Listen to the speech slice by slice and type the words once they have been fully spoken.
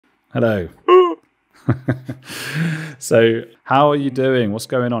Hello. So, how are you doing? What's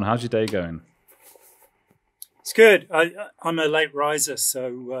going on? How's your day going? It's good. I'm a late riser,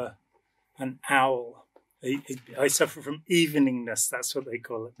 so an owl. I suffer from eveningness. That's what they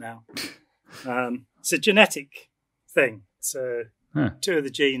call it now. It's a genetic thing. So two of the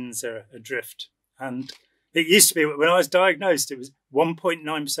genes are adrift. And it used to be, when I was diagnosed, it was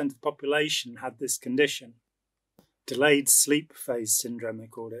 1.9% of the population had this condition. Delayed sleep phase syndrome, they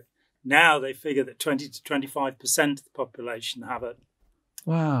called it. Now they figure that 20 to 25% of the population have it.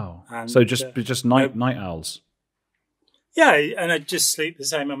 Wow. And, so just night owls? Yeah, and I just sleep the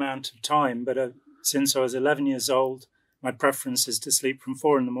same amount of time. But since I was 11 years old, my preference is to sleep from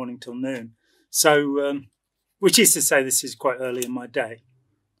 4 a.m. till noon. So, which is to say this is quite early in my day.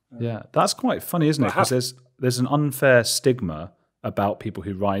 Yeah, that's quite funny, isn't it? Because there's an unfair stigma about people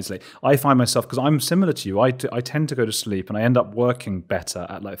who rise late. I find myself, because I'm similar to you, I tend to go to sleep and I end up working better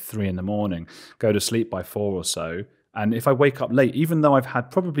at like 3 a.m, go to sleep by 4 or so. And if I wake up late, even though I've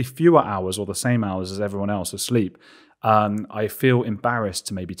had probably fewer hours or the same hours as everyone else asleep, I feel embarrassed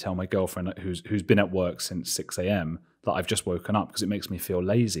to maybe tell my girlfriend who's been at work since 6 a.m. that I've just woken up because it makes me feel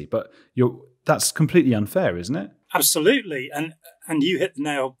lazy. But that's completely unfair, isn't it? Absolutely. And you hit the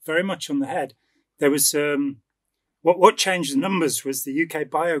nail very much on the head. There was... What changed the numbers was the UK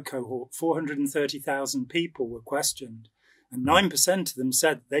bio cohort. 430,000 people were questioned, and 9% of them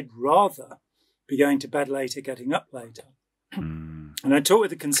said they'd rather be going to bed later, getting up later. And I talked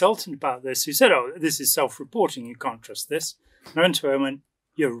with a consultant about this who said, "Oh, this is self-reporting. You can't trust this." And I went to her and went,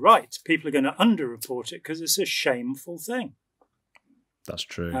 "You're right. People are going to underreport it because it's a shameful thing." That's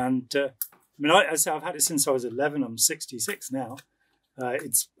true. And I've had it since I was 11. I'm 66 now.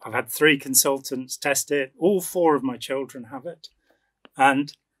 I've had 3 consultants test it. All 4 of my children have it.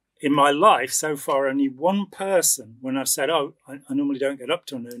 And in my life so far, only one person, when I've said, "Oh, I normally don't get up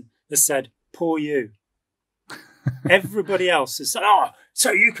till noon," has said, "Poor you." Everybody else has said, "Oh,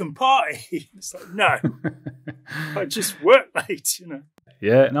 so you can party." It's like, no, I just work late,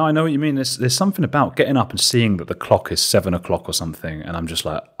 Yeah, no, I know what you mean. There's something about getting up and seeing that the clock is 7 o'clock or something, and I'm just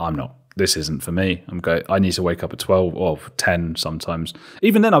like, this isn't for me. I need to wake up at 12 or 10 sometimes.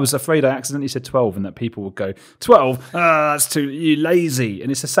 Even then, I was afraid I accidentally said 12 and that people would go, 12? That's too, you lazy.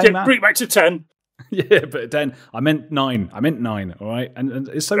 And it's the same. Bring it back to 10. Yeah, but then I meant 9, all right? And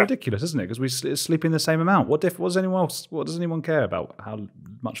it's so ridiculous, isn't it? Because we sleep in the same amount. What does anyone care about how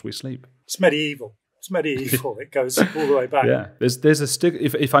much we sleep? It's medieval. It goes all the way back. Yeah, there's a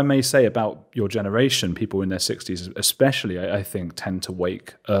if I may say, about your generation, people in their 60s especially, I think, tend to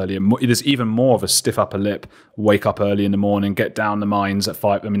wake early. There's even more of a stiff upper lip, wake up early in the morning, get down the mines at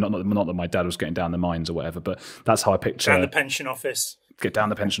 5. I mean, not that my dad was getting down the mines or whatever, but that's how I picture. Down the pension office. Get down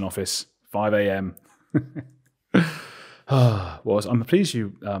the pension office, 5 a.m. Well, I'm pleased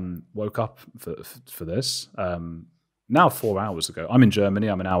you woke up for this. Now 4 hours ago. I'm in Germany.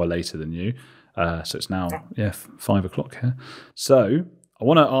 I'm an hour later than you. So it's now 5 o'clock here. So I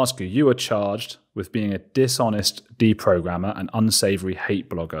want to ask you, you are charged with being a dishonest deprogrammer and unsavory hate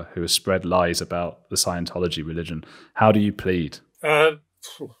blogger who has spread lies about the Scientology religion. How do you plead?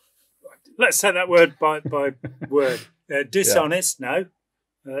 Let's say that word by word. Dishonest, no.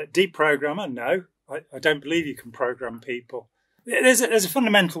 Deprogrammer, no. I don't believe you can program people. There's a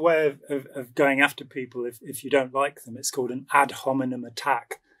fundamental way of going after people if you don't like them. It's called an ad hominem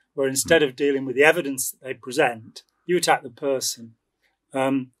attack, where instead of dealing with the evidence that they present, you attack the person.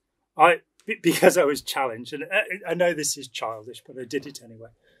 Because I was challenged, and I know this is childish, but I did it anyway.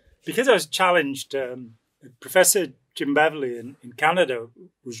 Because I was challenged, Professor Jim Beverley in Canada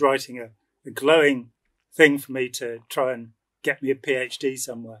was writing a glowing thing for me to try and get me a PhD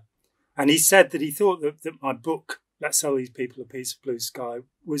somewhere. And he said that he thought that my book, Let's Sell These People a Piece of Blue Sky,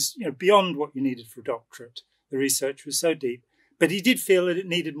 was beyond what you needed for a doctorate. The research was so deep. But he did feel that it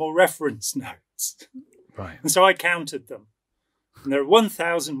needed more reference notes. Right. And so I counted them. And there are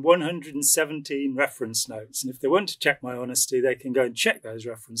 1,117 reference notes. And if they want to check my honesty, they can go and check those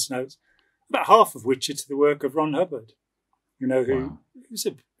reference notes, about half of which are to the work of Ron Hubbard, who's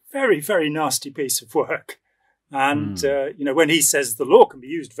a very, very nasty piece of work. And, when he says the law can be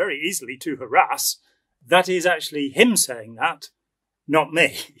used very easily to harass, that is actually him saying that, not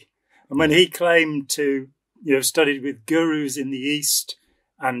me. And when he claimed to studied with gurus in the East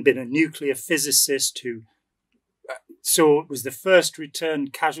and been a nuclear physicist who was the first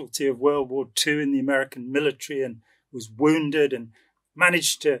returned casualty of World War II in the American military and was wounded and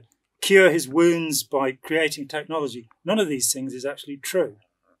managed to cure his wounds by creating technology. None of these things is actually true.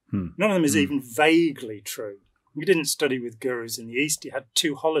 None of them is even vaguely true. He didn't study with gurus in the East. He had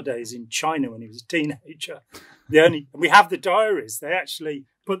 2 holidays in China when he was a teenager. We have the diaries. They actually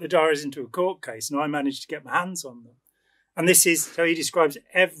put the diaries into a court case, and I managed to get my hands on them. And this is, so he describes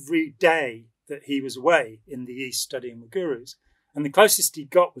every day that he was away in the East studying with gurus. And the closest he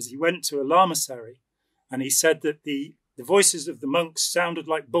got was he went to a lamasery, and he said that the voices of the monks sounded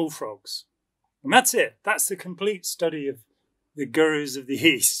like bullfrogs. And that's it. That's the complete study of the gurus of the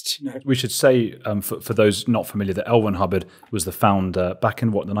East. You know? We should say, for those not familiar, that L. Ron Hubbard was the founder back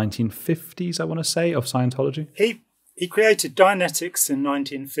in, the 1950s, I want to say, of Scientology? He created Dianetics in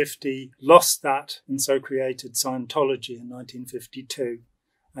 1950, lost that, and so created Scientology in 1952,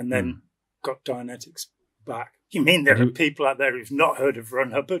 and then got Dianetics back. You mean there are people out there who've not heard of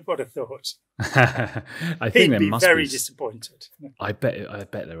Ron Hubbard? What a thought. I think He'd be very disappointed. I bet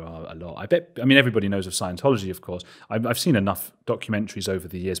there are a lot. I mean, everybody knows of Scientology, of course. I've seen enough documentaries over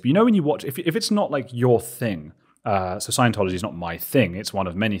the years. But you know, when you watch, if it's not like your thing, so Scientology is not my thing. It's one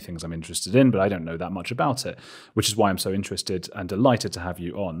of many things I'm interested in, but I don't know that much about it, which is why I'm so interested and delighted to have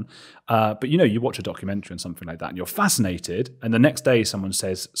you on. But you know, you watch a documentary and something like that, and you're fascinated, and the next day someone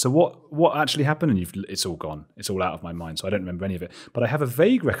says, "So what actually happened?" And it's all gone. It's all out of my mind, so I don't remember any of it. But I have a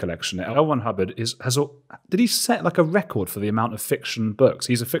vague recollection that L. Ron Hubbard did he set like a record for the amount of fiction books?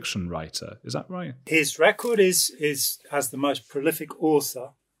 He's a fiction writer, is that right? His record is as the most prolific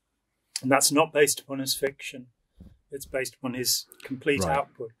author, and that's not based upon his fiction. It's based upon his complete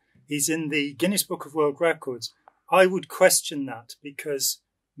output. He's in the Guinness Book of World Records. I would question that because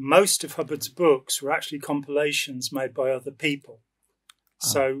most of Hubbard's books were actually compilations made by other people.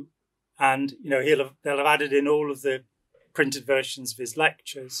 So, and you know, they'll have added in all of the printed versions of his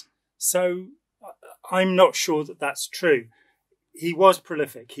lectures. So, I'm not sure that that's true. He was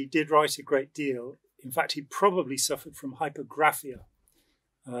prolific. He did write a great deal. In fact, he probably suffered from hypergraphia,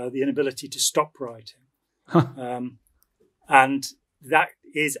 the inability to stop writing. And that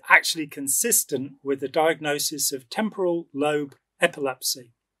is actually consistent with the diagnosis of temporal lobe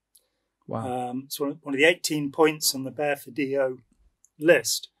epilepsy. Wow. It's one of the 18 points on the Bear for DO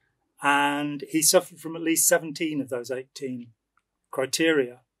list. And he suffered from at least 17 of those 18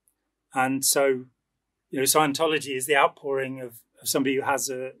 criteria. And so, you know, Scientology is the outpouring of somebody who has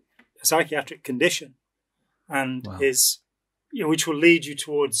a psychiatric condition and is... You know, which will lead you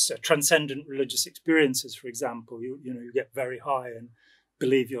towards transcendent religious experiences, for example. You get very high and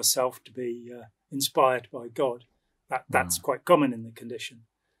believe yourself to be inspired by God. That's quite common in the condition.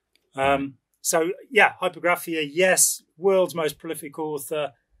 So, yeah, hypergraphia, yes, world's most prolific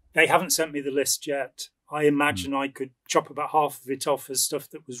author. They haven't sent me the list yet. I imagine I could chop about half of it off as stuff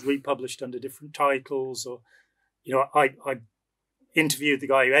that was republished under different titles. Or, you know, I interviewed the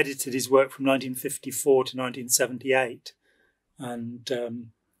guy who edited his work from 1954 to 1978. And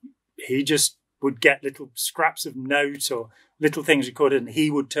he just would get little scraps of note or little things recorded, and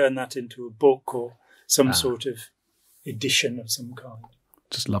he would turn that into a book or some sort of edition of some kind.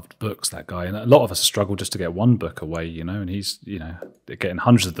 Just loved books, that guy. And a lot of us struggle just to get one book away, you know, and he's, you know, getting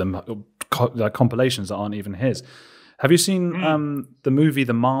hundreds of them, compilations that aren't even his. Have you seen the movie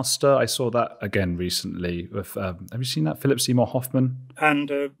The Master? I saw that again recently. With have you seen that? Philip Seymour Hoffman?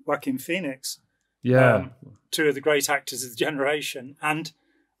 And Joaquin Phoenix. Yeah. Two of the great actors of the generation. And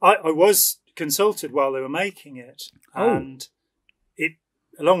I was consulted while they were making it. And it,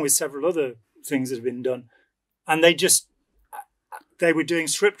 along with several other things that have been done. And they were doing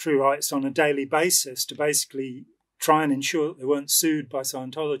script rewrites on a daily basis to basically try and ensure that they weren't sued by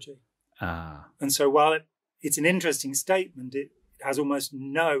Scientology. And so while it's an interesting statement, it has almost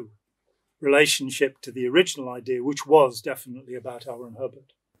no relationship to the original idea, which was definitely about L. Ron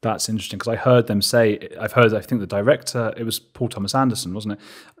Hubbard. That's interesting because I heard them say, I think the director, it was Paul Thomas Anderson, wasn't it?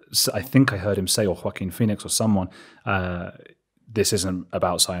 So I think I heard him say, or Joaquin Phoenix or someone, this isn't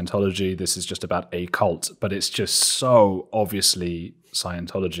about Scientology, this is just about a cult. But it's just so obviously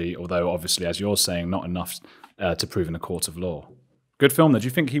Scientology, although obviously, as you're saying, not enough to prove in a court of law. Good film, though. Do you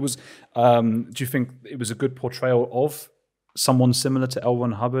think it was a good portrayal of someone similar to L.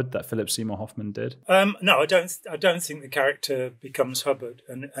 Ron Hubbard that Philip Seymour Hoffman did? No, I don't think the character becomes Hubbard,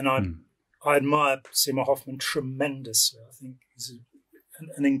 and I admire Seymour Hoffman tremendously. I think he's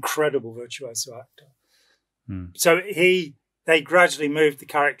an incredible virtuoso actor. So they gradually moved the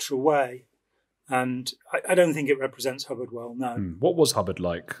character away, and I don't think it represents Hubbard well. No. What was Hubbard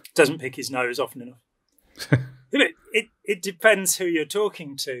like? Doesn't pick his nose often enough. It depends who you're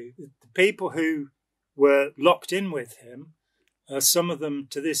talking to. The people who were locked in with him. Some of them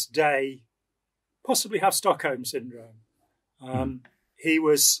to this day possibly have Stockholm Syndrome. He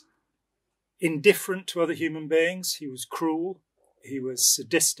was indifferent to other human beings. He was cruel. He was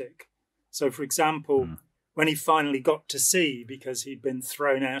sadistic. So, for example, when he finally got to sea because he'd been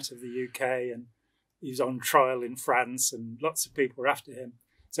thrown out of the UK and he was on trial in France and lots of people were after him,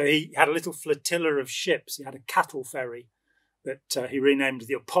 So he had a little flotilla of ships. He had a cattle ferry that he renamed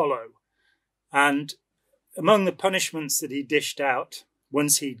the Apollo. And among the punishments that he dished out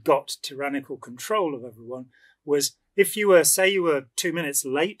once he'd got tyrannical control of everyone was if you were, say you were 2 minutes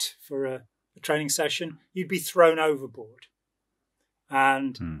late for a training session, you'd be thrown overboard.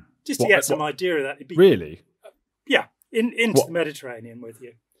 And just to get some idea of that, it'd be... Really? Yeah, into the Mediterranean with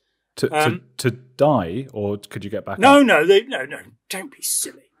you. To die, or could you get back up? No, don't be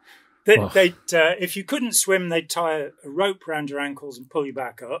silly. If you couldn't swim, they'd tie a rope around your ankles and pull you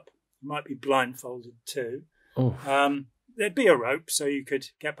back up. You might be blindfolded too. There'd be a rope so you could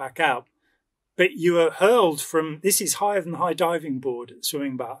get back out. But you were hurled from... This is higher than the high diving board at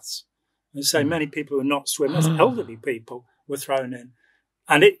swimming baths. And so many people who are not swimmers, elderly people, were thrown in.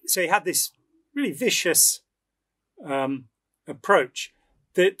 And so he had this really vicious approach.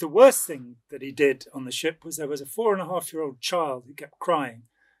 The worst thing that he did on the ship was there was a 4.5-year-old child who kept crying.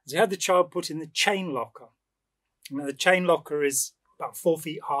 So he had the child put in the chain locker. Now, the chain locker is about 4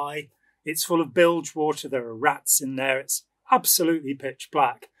 feet high. It's full of bilge water. There are rats in there. It's absolutely pitch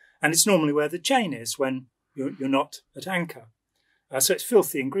black. And it's normally where the chain is when you're not at anchor. So it's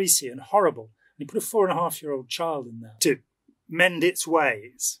filthy and greasy and horrible. And he put a 4.5-year-old child in there to mend its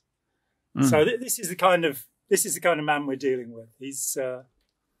ways. So this is the kind of man we're dealing with. He's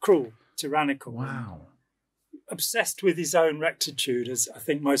cruel, tyrannical. Wow. Obsessed with his own rectitude, as I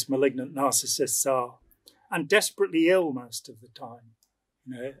think most malignant narcissists are, and desperately ill most of the time.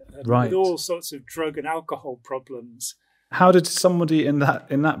 With all sorts of drug and alcohol problems. How did somebody in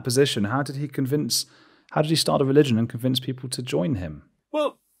that position? How did he start a religion and convince people to join him?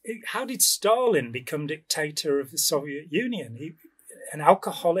 Well, how did Stalin become dictator of the Soviet Union? An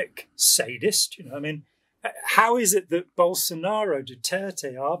alcoholic sadist. How is it that Bolsonaro,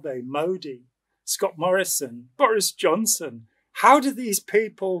 Duterte, Abe, Modi, Scott Morrison, Boris Johnson,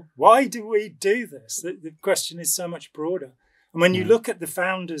 why do we do this? The question is so much broader. And when you look at the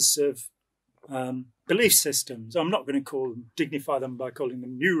founders of belief systems, I'm not going to dignify them by calling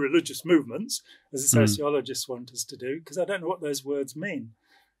them new religious movements, as the sociologists want us to do, because I don't know what those words mean.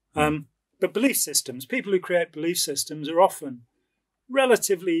 But belief systems, people who create belief systems are often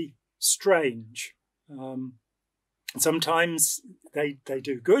relatively strange. Sometimes they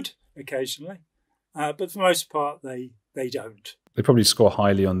do good occasionally, but for the most part they don't. They probably score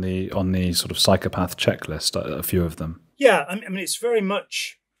highly on the sort of psychopath checklist, a few of them. Yeah, I mean, it's very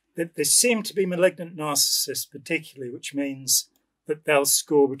much that there seem to be malignant narcissists particularly, which means that they'll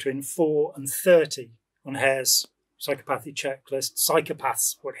score between 4 and 30 on Hare's psychopathy checklist.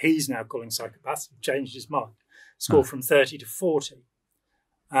 Psychopaths, what he's now calling psychopaths, changed his mind, score from 30 to 40.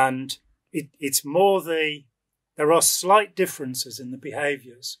 And it's more there are slight differences in the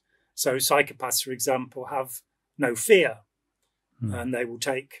behaviours. So psychopaths, for example, have no fear and they will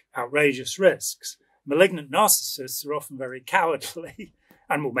take outrageous risks. Malignant narcissists are often very cowardly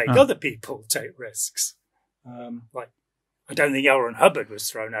and will make other people take risks. I don't think L. Ron Hubbard was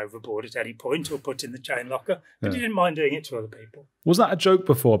thrown overboard at any point or put in the chain locker, but he didn't mind doing it to other people. Was that a joke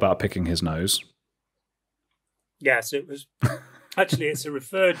before about picking his nose? Yes, it was. Actually, it's a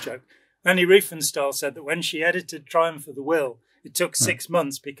referred joke. Annie Riefenstahl said that when she edited Triumph of the Will, it took 6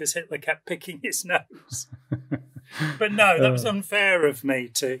 months because Hitler kept picking his nose. But no, that was unfair of me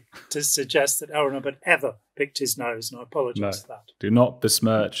to suggest that L. Ron Hubbard ever picked his nose, and I apologise for that. Do not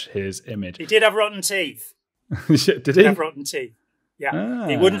besmirch his image. He did have rotten teeth. Did he? Have rotten teeth. Yeah.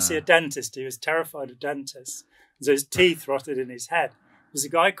 He wouldn't see a dentist. He was terrified of dentists. So his teeth rotted in his head. There's a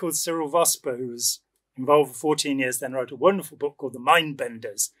guy called Cyril Vosper who was involved for 14 years, then wrote a wonderful book called The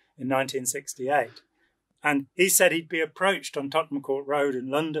Mindbenders in 1968. And he said he'd be approached on Tottenham Court Road in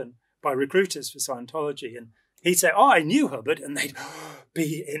London by recruiters for Scientology. And he'd say, I knew Hubbard. And they'd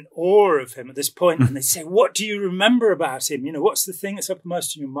be in awe of him at this point. And they'd say, what do you remember about him? What's the thing that's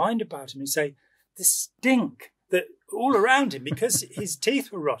uppermost in your mind about him? He'd say, the stink that all around him, because his teeth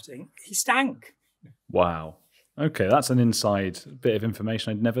were rotting, he stank. Wow. Okay, that's an inside bit of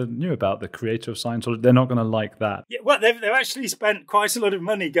information I never knew about the creator of Scientology. They're not going to like that. Yeah, well, they've actually spent quite a lot of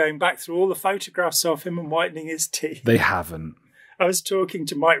money going back through all the photographs of him and whitening his teeth. They haven't. I was talking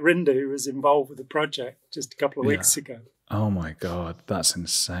to Mike Rinder, who was involved with the project just a couple of weeks ago. Oh my God, that's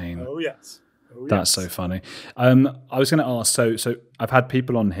insane. Oh, yes. That's so funny. I was going to ask, so I've had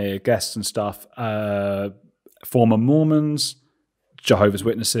people on here, guests and stuff, former Mormons, Jehovah's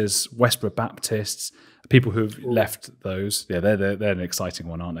Witnesses, Westboro Baptists, people who've left those. Yeah, they're an exciting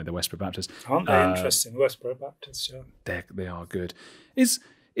one, aren't they? The Westboro Baptists. Aren't they interesting, Westboro Baptists? Yeah. They are good. Is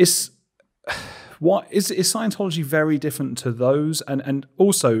Scientology very different to those? And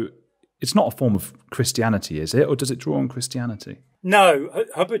also, it's not a form of Christianity, is it? Or does it draw on Christianity? No,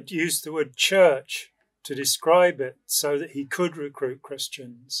 Hubbard used the word church to describe it so that he could recruit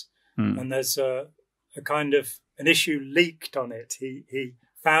Christians. And there's a kind of an issue leaked on it. He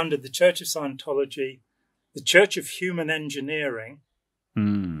founded the Church of Scientology, the Church of Human Engineering,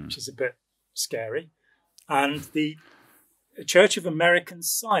 which is a bit scary, and the Church of American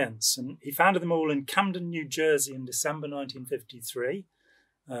Science. And he founded them all in Camden, New Jersey in December 1953.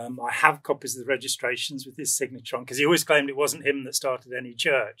 I have copies of the registrations with his signature on, because he always claimed it wasn't him that started any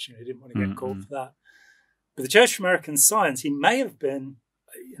church. He didn't want to get caught for that. But the Church of American Science, he may have been,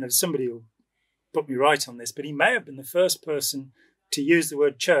 somebody will put me right on this, but he may have been the first person to use the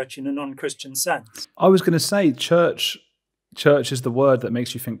word church in a non-Christian sense. I was going to say church is the word that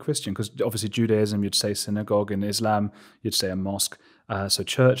makes you think Christian, because obviously Judaism, you'd say synagogue, in Islam, you'd say a mosque. So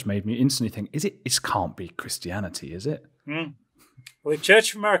church made me instantly think, it can't be Christianity, is it? Well, the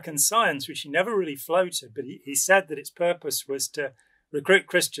Church of American Science, which he never really floated, but he said that its purpose was to recruit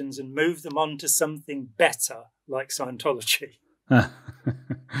Christians and move them on to something better, like Scientology.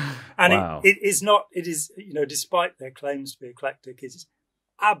 And wow. It is, despite their claims to be eclectic, it is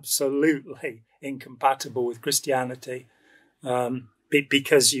absolutely incompatible with Christianity,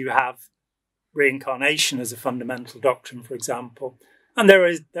 because you have reincarnation as a fundamental doctrine, for example, and there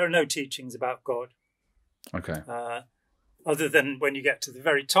are no teachings about God. Okay. Other than when you get to the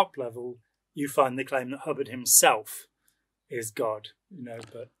very top level, you find the claim that Hubbard himself is God,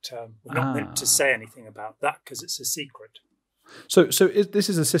 but we're not meant to say anything about that because it's a secret. So this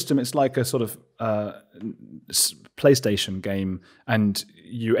is a system, it's like a sort of PlayStation game, and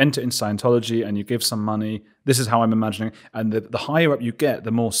you enter in Scientology and you give some money. This is how I'm imagining. And the higher up you get,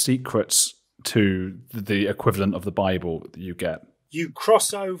 the more secrets to the equivalent of the Bible that you get. You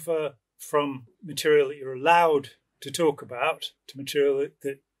cross over from material that you're allowed to talk about to material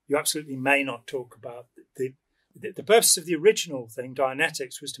that you absolutely may not talk about. The purpose of the original thing,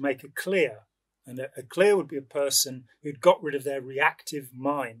 Dianetics, was to make a clear. And a clear would be a person who'd got rid of their reactive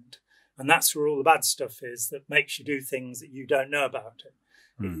mind. And that's where all the bad stuff is that makes you do things that you don't know about it.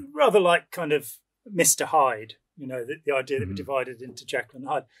 Rather like kind of Mr. Hyde, the idea that we're divided into Jekyll and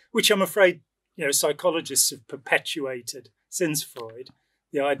Hyde, which I'm afraid, psychologists have perpetuated since Freud,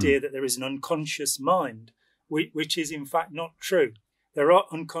 the idea that there is an unconscious mind, which is in fact not true. There are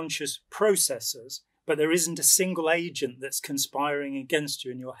unconscious processors, but there isn't a single agent that's conspiring against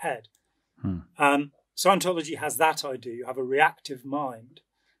you in your head. Scientology has that idea. You have a reactive mind.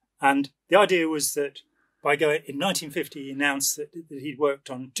 And the idea was that in 1950, he announced that he'd worked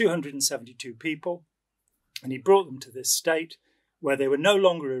on 272 people, and he brought them to this state where they were no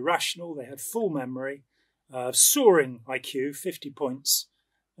longer irrational. They had full memory, soaring IQ, 50 points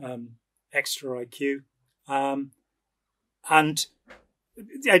extra IQ, and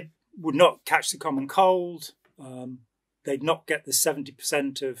they would not catch the common cold. They'd not get the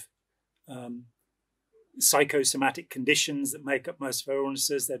 70% of psychosomatic conditions that make up most of our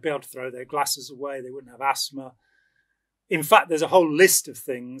illnesses. They'd be able to throw their glasses away. They wouldn't have asthma. In fact, there's a whole list of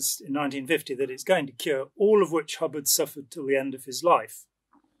things in 1950 that it's going to cure, all of which Hubbard suffered till the end of his life.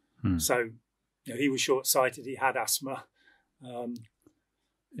 So, he was short-sighted. He had asthma.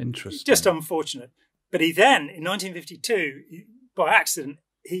 Interesting. Just unfortunate. But he then, in 1952, by accident,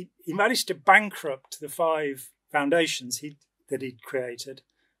 he managed to bankrupt the 5 foundations that he'd created.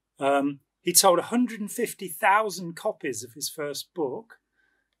 He'd sold 150,000 copies of his first book,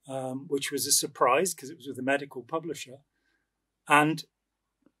 which was a surprise because it was with a medical publisher. And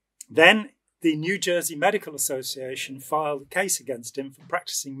then the New Jersey Medical Association filed a case against him for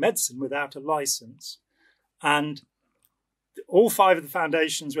practicing medicine without a license. And all 5 of the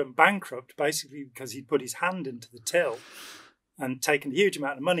foundations went bankrupt, basically because he'd put his hand into the till and taken a huge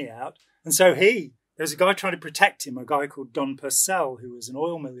amount of money out. And so there was a guy trying to protect him, a guy called Don Purcell, who was an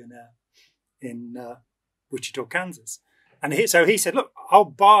oil millionaire in Wichita, Kansas. And so he said, look, I'll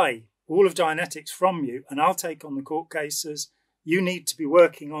buy all of Dianetics from you and I'll take on the court cases. You need to be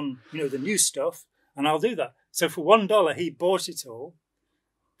working on, the new stuff, and I'll do that. So for $1, he bought it all.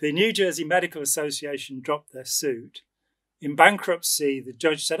 The New Jersey Medical Association dropped their suit. In bankruptcy, the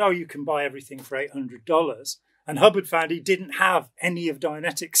judge said, you can buy everything for $800. And Hubbard found he didn't have any of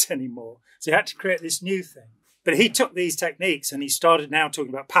Dianetics anymore. So he had to create this new thing. But he took these techniques and he started now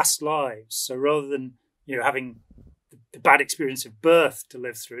talking about past lives. So rather than, having the bad experience of birth to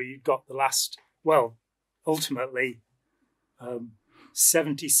live through, you've got the last, ultimately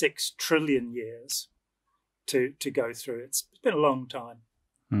 76 trillion years to go through. It's been a long time.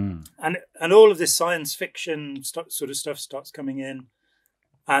 And all of this science fiction sort of stuff starts coming in.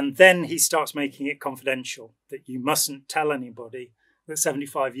 And then he starts making it confidential, that you mustn't tell anybody that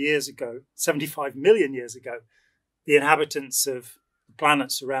 75 million years ago, the inhabitants of the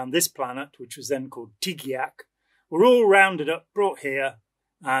planets around this planet, which was then called Tigiak, were all rounded up, brought here,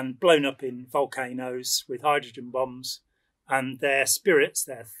 and blown up in volcanoes with hydrogen bombs. And their spirits,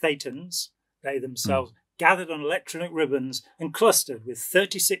 their thetans, they themselves, gathered on electronic ribbons and clustered with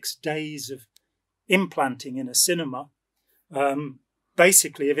 36 days of implanting in a cinema,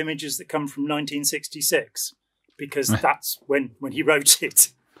 basically of images that come from 1966, because that's when he wrote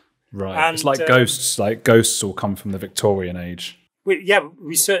it. Right. And, it's like ghosts. Like ghosts all come from the Victorian age.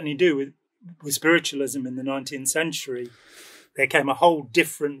 We certainly do. With spiritualism in the 19th century, there came a whole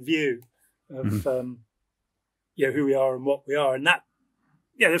different view of who we are and what we are. And that,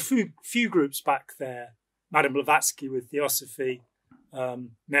 there are few groups back there. Madame Blavatsky with Theosophy,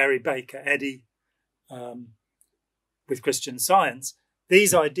 Mary Baker Eddy with Christian Science.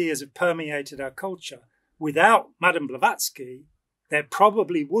 These ideas have permeated our culture. Without Madame Blavatsky, there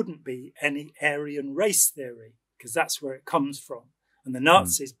probably wouldn't be any Aryan race theory, because that's where it comes from. And the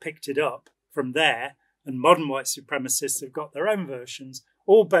Nazis picked it up from there, and modern white supremacists have got their own versions,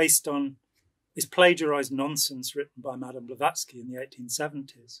 all based on this plagiarized nonsense written by Madame Blavatsky in the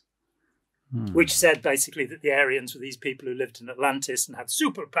 1870s, which said basically that the Aryans were these people who lived in Atlantis and had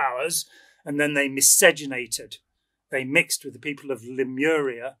superpowers, and then they miscegenated. They mixed with the people of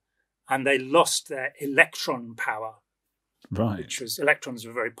Lemuria, and they lost their electron power. Right. Which was, electrons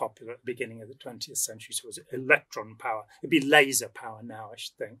were very popular at the beginning of the 20th century, so it was electron power. It'd be laser power now, I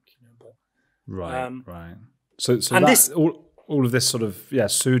should think. But, right. So all of this sort of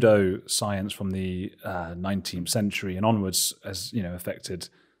pseudo science from the 19th century and onwards has affected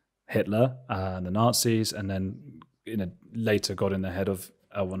Hitler and the Nazis, and then later got in the head of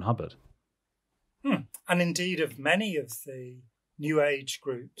L. Ron Hubbard. And indeed of many of the New Age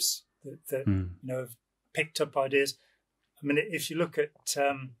groups that have picked up ideas. I mean, if you look at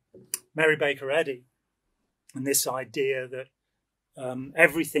Mary Baker Eddy and this idea that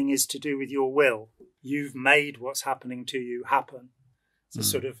everything is to do with your will, you've made what's happening to you happen. It's a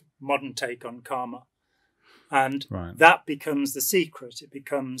sort of modern take on karma. And that becomes the secret. It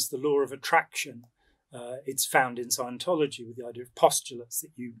becomes the law of attraction. It's found in Scientology with the idea of postulates,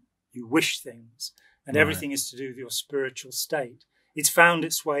 that you wish things, and everything is to do with your spiritual state. It's found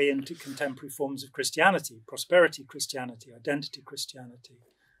its way into contemporary forms of Christianity, prosperity Christianity, identity Christianity,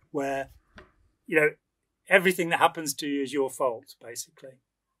 where, everything that happens to you is your fault, basically.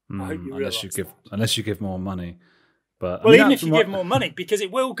 I hope you unless you give more money. But even if you give more money, because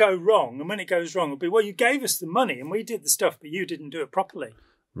it will go wrong, and when it goes wrong, it'll be, well, you gave us the money and we did the stuff, but you didn't do it properly.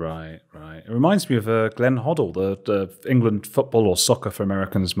 Right. It reminds me of Glenn Hoddle, the England football or soccer for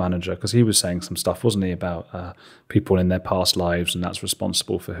Americans manager, because he was saying some stuff, wasn't he, about people in their past lives, and that's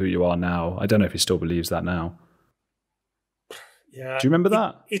responsible for who you are now. I don't know if he still believes that now. Yeah. Do you remember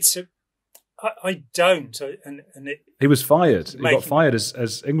that? I don't. He was fired. He got fired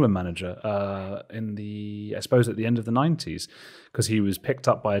as England manager at the end of the 90s, because he was picked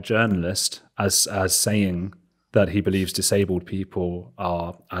up by a journalist as saying that he believes disabled people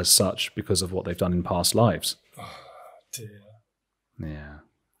are as such because of what they've done in past lives. Oh, dear. Yeah.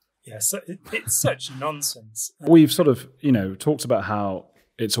 Yeah, so it's such nonsense. We've sort of, talked about how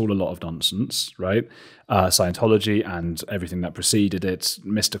it's all a lot of nonsense, right? Scientology and everything that preceded it,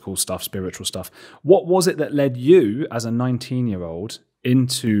 mystical stuff, spiritual stuff. What was it that led you as a 19-year-old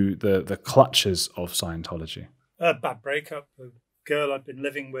into the clutches of Scientology? A bad breakup. A girl I'd been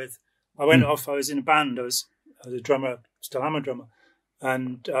living with. I went off, I was in a band, I was a drummer, still am a drummer,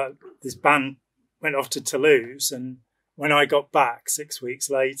 and this band went off to Toulouse, and when I got back 6 weeks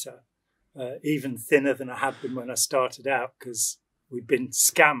later, even thinner than I had been when I started out, because we'd been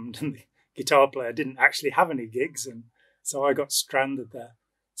scammed and the guitar player didn't actually have any gigs, and so I got stranded there.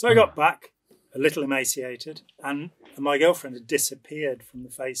 So I got back a little emaciated, and my girlfriend had disappeared from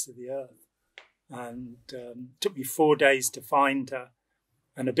the face of the earth, and it took me 4 days to find her,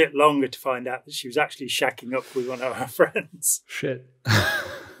 and a bit longer to find out that she was actually shacking up with one of her friends. Shit.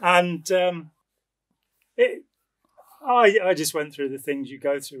 And I just went through the things you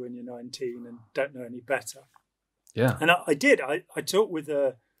go through when you're 19 and don't know any better. Yeah. And I did. I talked with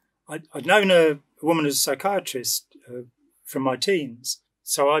I'd known a woman as a psychiatrist from my teens.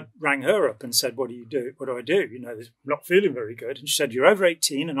 So I rang her up and said, what do you do? What do I do? I'm not feeling very good. And she said, you're over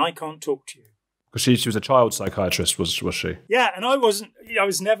 18 and I can't talk to you. Because she was a child psychiatrist, was she? Yeah, and I was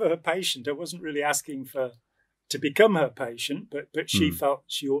never her patient. I wasn't really asking to become her patient, but she felt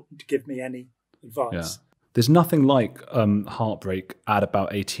she oughtn't to give me any advice. Yeah. There's nothing like heartbreak at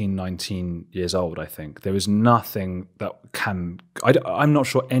about 18, 19 years old, I think. There is nothing that can... I'm not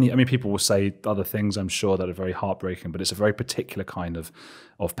sure people will say other things, I'm sure, that are very heartbreaking, but it's a very particular kind of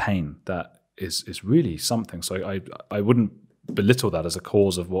pain that is really something. So I wouldn't belittle that as a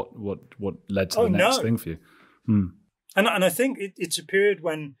cause of what led to the next thing for you. And I think it's a period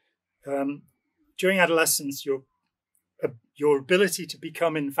when during adolescence your ability to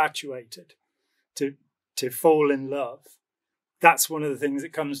become infatuated, to fall in love, that's one of the things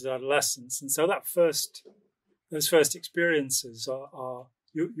that comes with adolescence. And so those first experiences are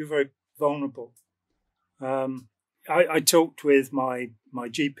you're very vulnerable. I talked with my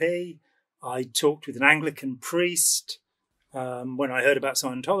GP. I talked with an Anglican priest. When I heard about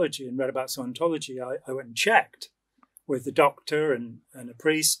Scientology and read about Scientology, I went and checked with the doctor and a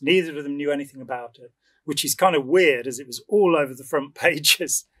priest. Neither of them knew anything about it, which is kind of weird, as it was all over the front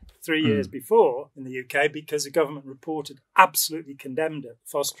pages 3 years before in the UK, because the government report had absolutely condemned it, the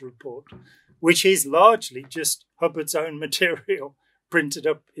Foster report, which is largely just Hubbard's own material printed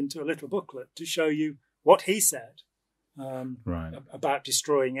up into a little booklet to show you what he said about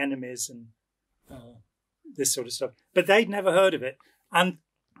destroying enemies and this sort of stuff. But they'd never heard of it. And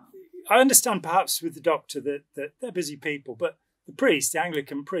I understand perhaps with the doctor that they're busy people, but the priest, the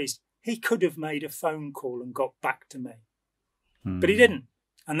Anglican priest, he could have made a phone call and got back to me. But he didn't.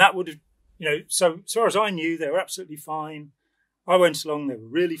 And that would have, so as far as I knew, they were absolutely fine. I went along, they were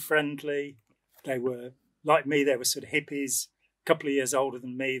really friendly. They were, like me, they were sort of hippies, a couple of years older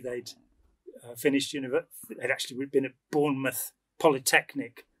than me. They'd finished university. They'd actually been at Bournemouth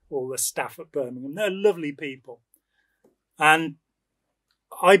Polytechnic, all the staff at Birmingham. They're lovely people. And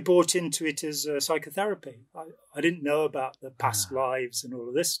I bought into it as a psychotherapy. I didn't know about the past lives and all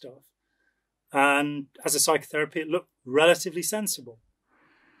of this stuff. And as a psychotherapy, it looked relatively sensible.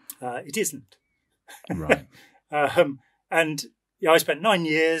 It isn't. Right. And I spent 9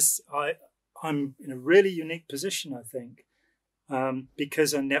 years. I'm in a really unique position, I think,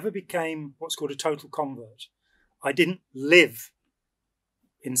 because I never became what's called a total convert. I didn't live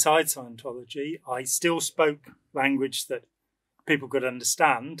inside Scientology. I still spoke language that people could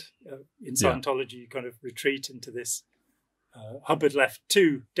understand. In Scientology, you kind of retreat into this. Hubbard left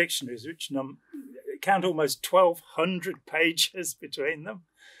 2 dictionaries, which count almost 1,200 pages between them.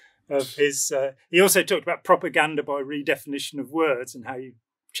 Of his, he also talked about propaganda by redefinition of words and how you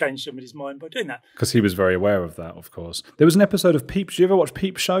change somebody's mind by doing that. Because he was very aware of that, of course. There was an episode of Peep. Did you ever watch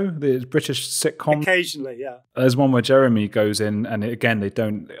Peep Show, the British sitcom? Occasionally, yeah. There's one where Jeremy goes in, and again,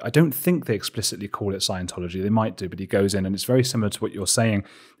 I don't think they explicitly call it Scientology. They might do, but he goes in, and it's very similar to what you're saying.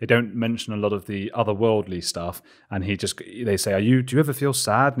 They don't mention a lot of the otherworldly stuff, and they say, do you ever feel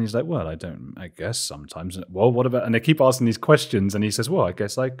sad? And he's like, well, I guess sometimes. Well, what about, and they keep asking these questions, and he says, well, I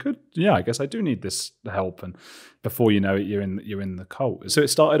guess I could, I guess I do need this help. And before you know it, you're in the cult. So it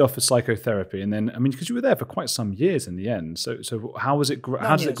started off as psychotherapy, and then, because you were there for quite some years in the end. So how was it?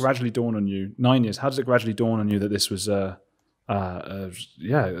 How does it gradually dawn on you? 9 years. How does it gradually dawn on you that this was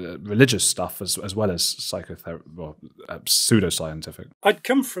religious stuff as well as psychotherapy, pseudoscientific? I'd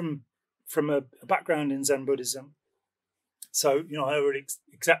come from a background in Zen Buddhism, so I already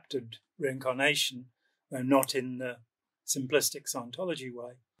accepted reincarnation, though not in the simplistic Scientology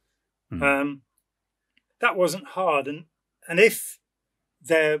way. That wasn't hard, and if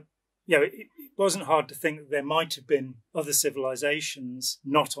there, it wasn't hard to think that there might have been other civilizations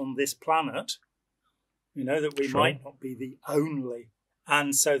not on this planet, that we might not be the only.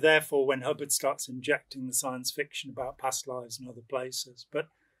 And so therefore, when Hubbard starts injecting the science fiction about past lives and other places, but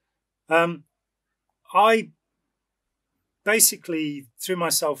I basically threw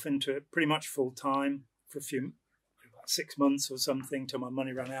myself into it pretty much full time for about 6 months or something till my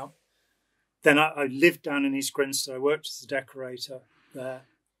money ran out. Then I lived down in East Grinstead. I worked as a decorator there.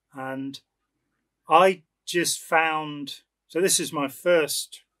 And I just found, so this is my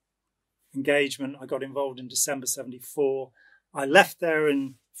first engagement. I got involved in December 74. I left there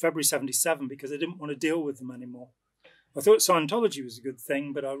in February 77 because I didn't want to deal with them anymore. I thought Scientology was a good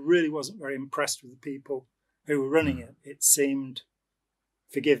thing, but I really wasn't very impressed with the people who were running it. It seemed,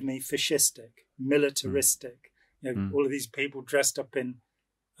 forgive me, fascistic, militaristic. All of these people dressed up in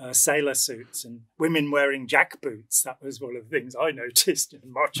sailor suits and women wearing jackboots. That was one of the things I noticed,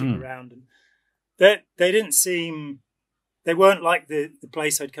 marching around. And they didn't seem, they weren't like the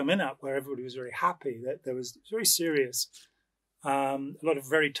place I'd come in at where everybody was very happy. That there was very serious, a lot of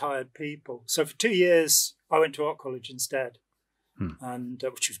very tired people. So for 2 years, I went to art college instead, and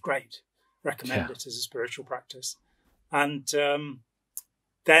which was great. Recommend it as a spiritual practice. And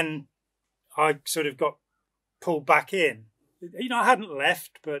then I sort of got pulled back in. I hadn't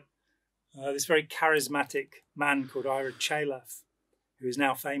left, but this very charismatic man called Ira Chalef, who is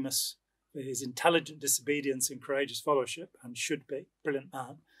now famous for his intelligent disobedience and courageous followership, and should be, brilliant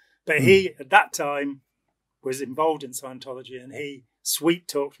man. But he, at that time, was involved in Scientology, and he sweet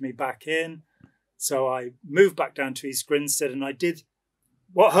talked me back in. So I moved back down to East Grinstead, and I did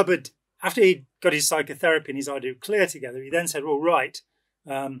what Hubbard, after he got his psychotherapy and his idea clear together, he then said, well, right,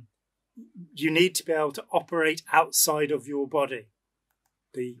 you need to be able to operate outside of your body.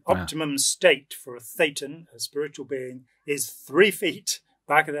 The optimum state for a thetan, a spiritual being, is 3 feet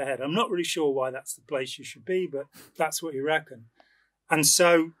back of the head. I'm not really sure why that's the place you should be, but that's what he reckoned. And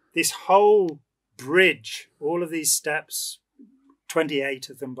so this whole bridge, all of these steps, 28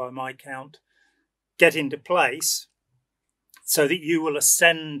 of them by my count, get into place so that you will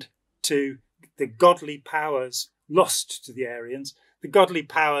ascend to the godly powers lost to the Aryans, the godly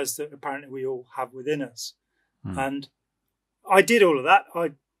powers that apparently we all have within us. And I did all of that.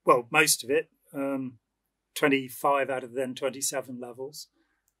 Most of it, 25 out of then 27 levels.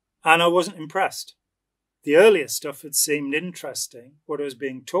 And I wasn't impressed. The earlier stuff had seemed interesting. What I was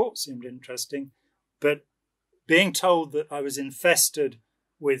being taught seemed interesting. But being told that I was infested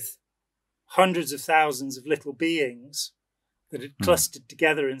with hundreds of thousands of little beings that had clustered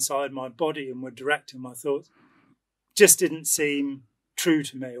together inside my body and were directing my thoughts just didn't seem true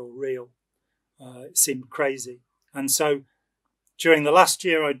to me or real. It seemed crazy. And so during the last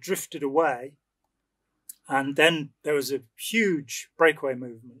year, I drifted away. And then there was a huge breakaway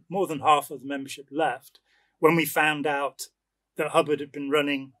movement. More than half of the membership left when we found out that Hubbard had been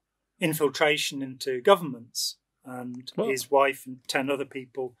running infiltration into governments, and his wife and 10 other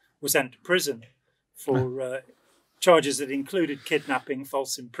people were sent to prison for charges that included kidnapping,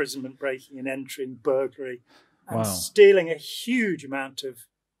 false imprisonment, breaking and entering, burglary, and stealing a huge amount of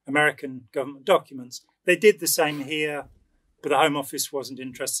American government documents. They did the same here, but the Home Office wasn't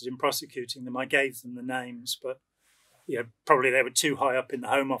interested in prosecuting them. I gave them the names, but probably they were too high up in the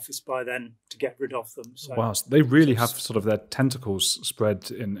Home Office by then to get rid of them. So, so they really have sort of their tentacles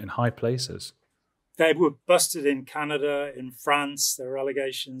spread in high places. They were busted in Canada, in France. There were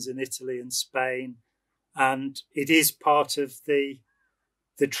allegations in Italy and Spain. And it is part of the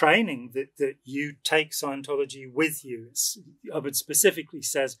training that you take Scientology with you. Hubbard specifically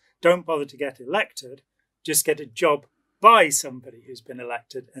says, don't bother to get elected, just get a job by somebody who's been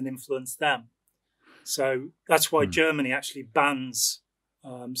elected and influence them. So that's why Germany actually bans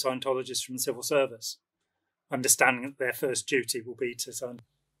Scientologists from the civil service, understanding that their first duty will be to Scientology.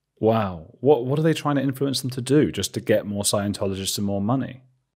 Wow. What are they trying to influence them to do, just to get more Scientologists and more money?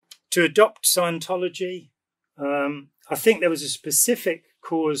 To adopt Scientology, I think there was a specific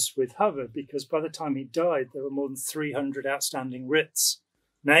cause with Hubbard, because by the time he died, there were more than 300 outstanding writs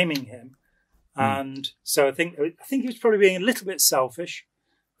naming him. And so I think he was probably being a little bit selfish,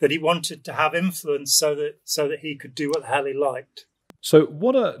 that he wanted to have influence so that he could do what the hell he liked. So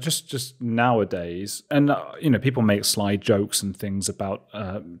what are just nowadays, and people make sly jokes and things about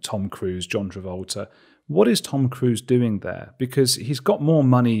Tom Cruise, John Travolta. What is Tom Cruise doing there? Because he's got more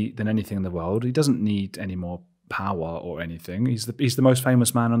money than anything in the world. He doesn't need any more power or anything. He's the most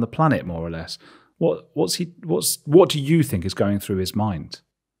famous man on the planet, more or less. What do you think is going through his mind?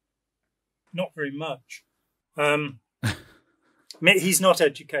 Not very much. He's not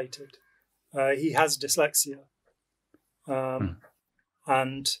educated. He has dyslexia.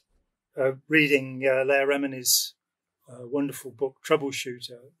 And reading Leah Remini's wonderful book,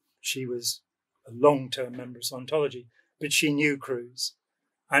 Troubleshooter, she was a long-term member of Scientology, but she knew Cruise.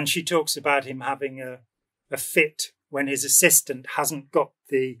 And she talks about him having a fit when his assistant hasn't got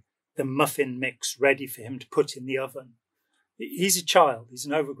the muffin mix ready for him to put in the oven. He's a child. He's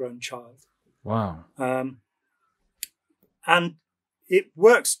an overgrown child. Wow. And it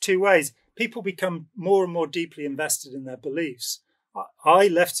works two ways. People become more and more deeply invested in their beliefs. I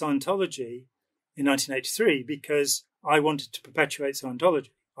left Scientology in 1983 because I wanted to perpetuate Scientology.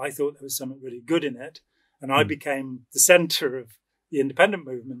 I thought there was something really good in it. And I became the center of the independent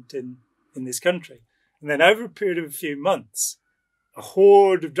movement in this country. And then over a period of a few months, a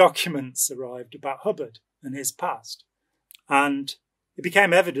horde of documents arrived about Hubbard and his past. And it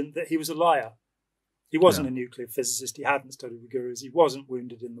became evident that he was a liar. He wasn't a nuclear physicist. He hadn't studied with gurus. He wasn't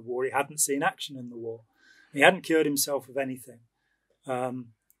wounded in the war. He hadn't seen action in the war. He hadn't cured himself of anything.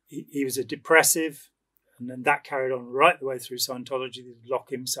 He was a depressive, and then that carried on right the way through Scientology. He'd lock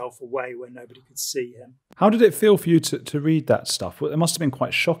himself away where nobody could see him. How did it feel for you to read that stuff? Well, it must have been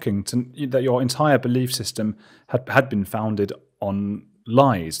quite shocking that your entire belief system had been founded on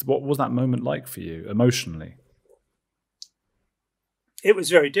lies. What was that moment like for you emotionally? It was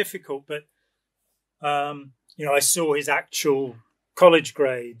very difficult, but I saw his actual college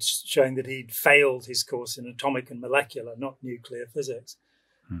grades showing that he'd failed his course in atomic and molecular, not nuclear physics,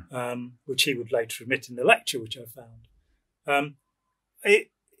 which he would later admit in the lecture, which I found.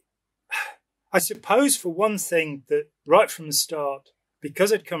 I suppose, for one thing, that right from the start,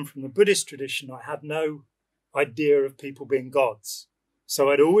 because I'd come from the Buddhist tradition, I had no idea of people being gods. So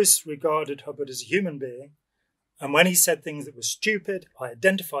I'd always regarded Hubbard as a human being. And when he said things that were stupid, I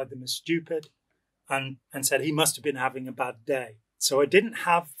identified them as stupid and said he must have been having a bad day. So I didn't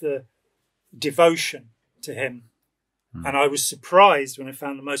have the devotion to him. And I was surprised when I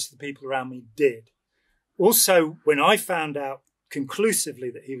found that most of the people around me did. Also, when I found out conclusively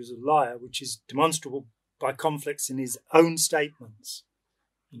that he was a liar, which is demonstrable by conflicts in his own statements,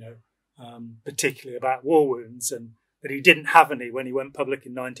 particularly about war wounds, and that he didn't have any when he went public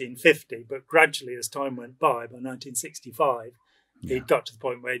in 1950, but gradually as time went by 1965, he'd got to the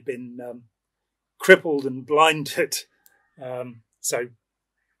point where he'd been crippled and blinded. So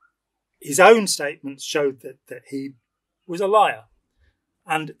his own statements showed that he was a liar.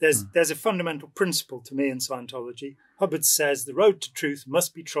 And there's a fundamental principle to me in Scientology. Hubbard says the road to truth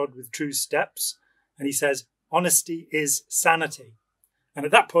must be trod with true steps. And he says, honesty is sanity. And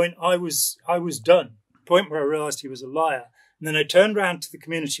at that point, I was done. The point where I realized he was a liar. And then I turned around to the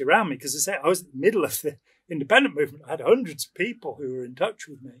community around me, because I was in the middle of the independent movement. I had hundreds of people who were in touch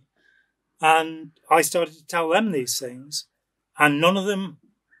with me. And I started to tell them these things, and none of them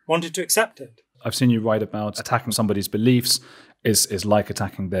wanted to accept it. I've seen you write about attacking somebody's beliefs is like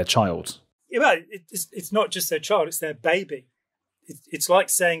attacking their child. Yeah, it's not just their child, it's their baby. It's like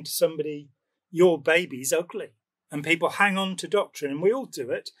saying to somebody, your baby's ugly. And people hang on to doctrine, and we all do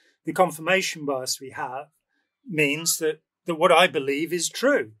it. The confirmation bias we have means that what I believe is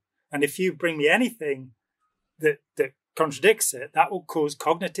true. And if you bring me anything that contradicts it, that will cause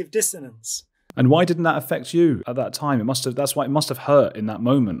cognitive dissonance. And why didn't that affect you at that time? That's why it must have hurt in that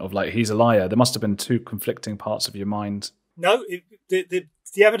moment of like, he's a liar. There must have been two conflicting parts of your mind. No, the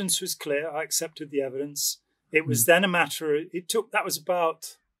evidence was clear. I accepted the evidence. It was then a matter,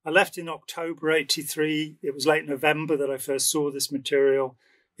 I left in October 83. It was late November that I first saw this material.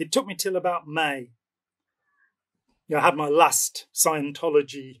 It took me till about May. I had my last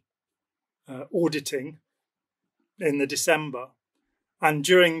Scientology auditing in the December. And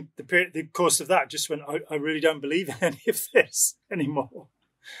during the course of that, just went, I really don't believe in any of this anymore.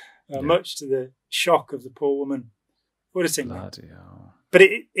 Much to the shock of the poor woman auditing me. But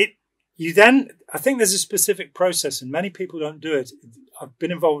I think there's a specific process, and many people don't do it. I've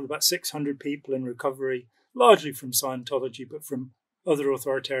been involved with about 600 people in recovery, largely from Scientology, but from other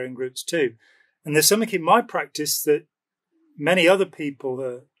authoritarian groups too. And there's something in my practice that many other people who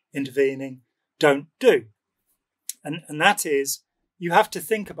are intervening don't do. And that is, you have to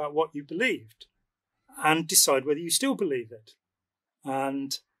think about what you believed and decide whether you still believe it.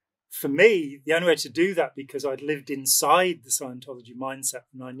 And for me, the only way to do that, because I'd lived inside the Scientology mindset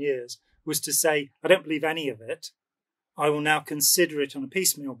for 9 years, was to say, I don't believe any of it. I will now consider it on a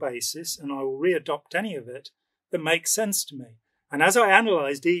piecemeal basis, and I will readopt any of it that makes sense to me. And as I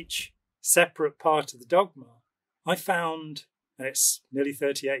analysed each separate part of the dogma, I found, and it's nearly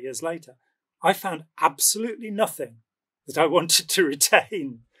 38 years later, I found absolutely nothing that I wanted to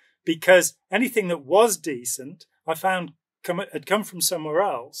retain, because anything that was decent, I found had come from somewhere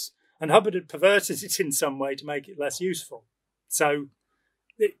else, and Hubbard had perverted it in some way to make it less useful. So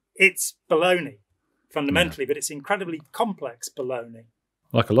it's baloney, fundamentally, but it's incredibly complex baloney.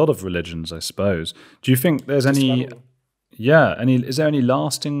 Like a lot of religions, I suppose. Do you think there's is there any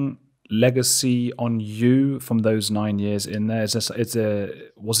lasting legacy on you from those 9 years in there?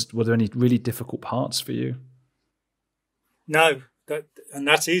 Were there any really difficult parts for you? No,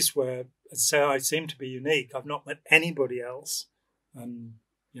 that is where, as I say, I seem to be unique. I've not met anybody else, and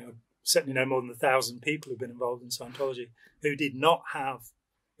certainly no more than 1,000 people who've been involved in Scientology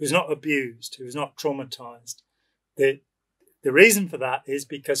who's not abused, who's not traumatized. The reason for that is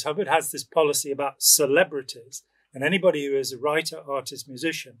because Hubbard has this policy about celebrities, and anybody who is a writer, artist,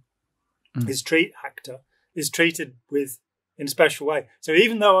 musician, is treated in a special way. So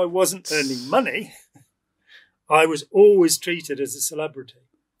even though I wasn't earning money, I was always treated as a celebrity.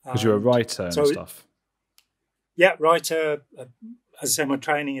 Because you're a writer and stuff. Yeah, writer. As I say, my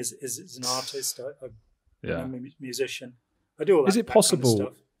training is as an artist. I'm a musician. I do all that. Is it possible? Kind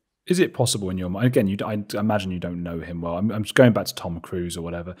of stuff. Is it possible in your mind? Again, I imagine you don't know him well. I'm just going back to Tom Cruise or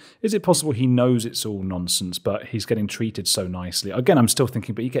whatever. Is it possible he knows it's all nonsense, but he's getting treated so nicely? Again, I'm still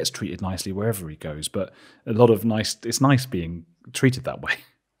thinking, but he gets treated nicely wherever he goes. But it's nice being treated that way.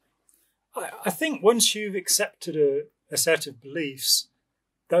 I think once you've accepted a set of beliefs,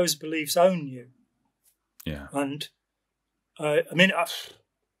 those beliefs own you. Yeah. And I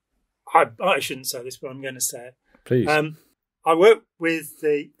shouldn't say this, but I'm going to say it. Please. I worked with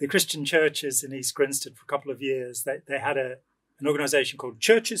the Christian churches in East Grinstead for a couple of years. They had an organisation called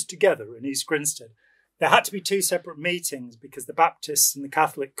Churches Together in East Grinstead. there had to be two separate meetings because the Baptists and the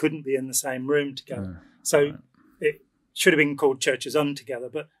Catholic couldn't be in the same room together. So it should have been called Churches Untogether,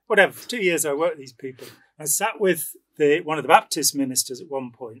 but whatever. For 2 years I worked with these people. I sat with one of the Baptist ministers at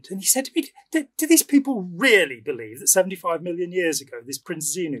one point, and he said to me, do these people really believe that 75 million years ago this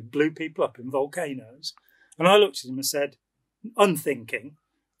Prince Xenu blew people up in volcanoes? And I looked at him and said, unthinking,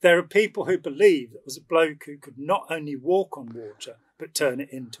 there are people who believe that was a bloke who could not only walk on water, but turn it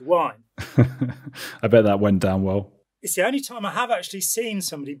into wine. I bet that went down well. It's the only time I have actually seen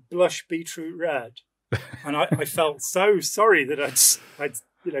somebody blush beetroot red. And I felt so sorry that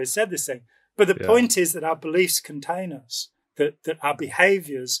I'd said this thing. But the point is that our beliefs contain us, that our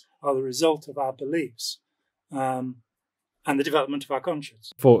behaviours are the result of our beliefs and the development of our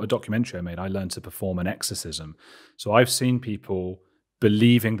conscience. For a documentary I made, I learned to perform an exorcism. So I've seen people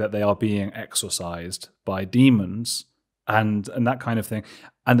believing that they are being exorcised by demons and that kind of thing.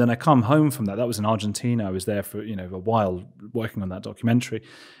 And then I come home from that. That was in Argentina. I was there for a while working on that documentary.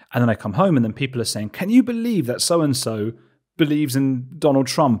 And then I come home and then people are saying, can you believe that so-and-so believes in Donald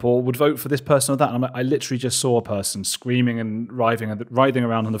Trump or would vote for this person or that? And I'm like, I literally just saw a person screaming and writhing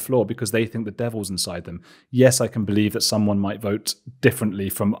around on the floor because they think the devil's inside them. Yes, I can believe that someone might vote differently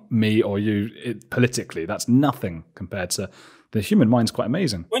from me or you politically. That's nothing compared to the human mind's quite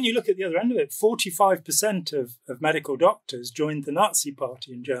amazing. When you look at the other end of it, 45% of medical doctors joined the Nazi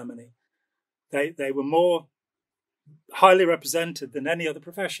Party in Germany. They were more highly represented than any other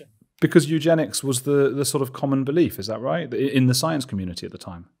profession. Because eugenics was the sort of common belief, is that right? In the science community at the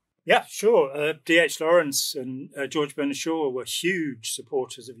time? Yeah, sure. D.H. Lawrence and George Bernard Shaw were huge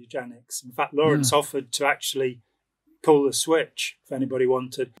supporters of eugenics. In fact, Lawrence offered to actually pull the switch if anybody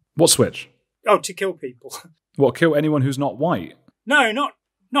wanted. What switch? Oh, to kill people. What, kill anyone who's not white? No,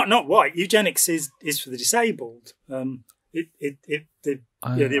 not white. Eugenics is for the disabled. The original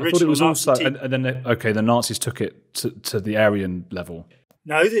I thought it was Nazi also, and then the Nazis took it to the Aryan level.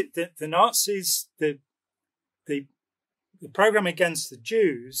 No, the Nazis, the program against the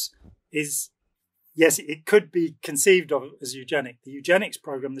Jews is, yes, it could be conceived of as eugenic. The eugenics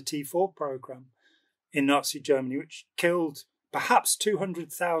program, the T4 program in Nazi Germany, which killed perhaps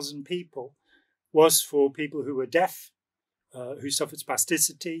 200,000 people, was for people who were deaf, who suffered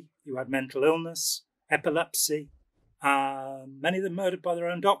spasticity, who had mental illness, epilepsy, many of them murdered by their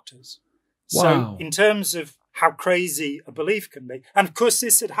own doctors. Wow. So in terms of how crazy a belief can be, and of course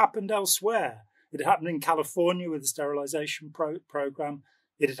this had happened elsewhere. It had happened in California with the sterilization program.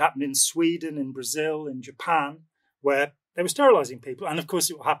 It had happened in Sweden, in Brazil, in Japan, where they were sterilizing people. And of course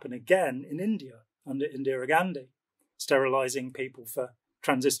it will happen again in India, under Indira Gandhi, sterilizing people for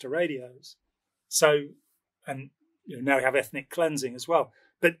transistor radios. So, and now we have ethnic cleansing as well.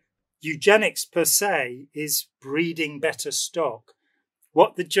 But eugenics per se is breeding better stock.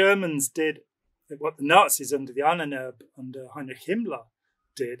 What the Germans did, what the Nazis under the Ahnenerbe, under Heinrich Himmler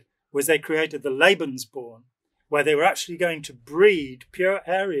did, was they created the Lebensborn, where they were actually going to breed pure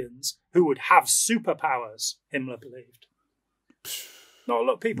Aryans who would have superpowers, Himmler believed. Not a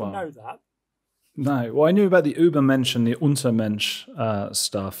lot of people know that. No. Well, I knew about the Übermensch and the Untermensch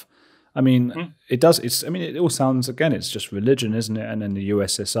stuff. I mean, it all sounds, again, it's just religion, isn't it? And then the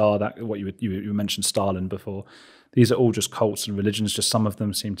USSR, that what you mentioned Stalin before. These are all just cults and religions. Just some of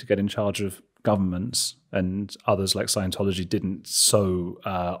them seem to get in charge of governments, and others, like Scientology, didn't so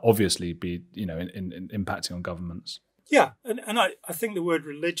obviously be, in impacting on governments. Yeah, and I think the word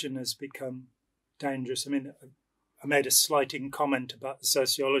religion has become dangerous. I mean, I made a slighting comment about the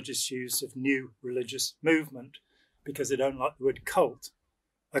sociologists' use of new religious movement because they don't like the word cult.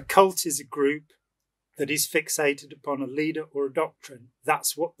 A cult is a group that is fixated upon a leader or a doctrine.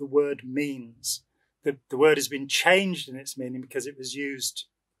 That's what the word means. The word has been changed in its meaning because it was used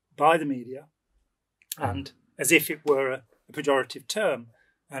by the media and as if it were a pejorative term.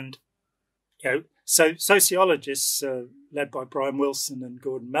 And, so sociologists led by Brian Wilson and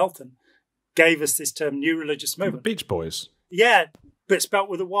Gordon Melton gave us this term, new religious movement. The Beach Boys? Yeah, but spelt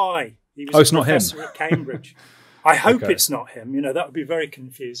with a Y. He was it's not him. Professor at Cambridge. I hope it's not him. That would be very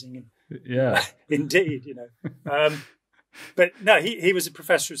confusing. Yeah. Indeed, But no, he was a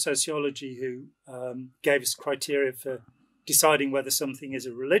professor of sociology who gave us criteria for deciding whether something is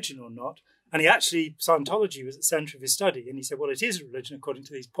a religion or not. And Scientology was at the centre of his study. And he said, well, it is a religion according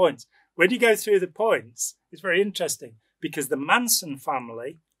to these points. When you go through the points, it's very interesting because the Manson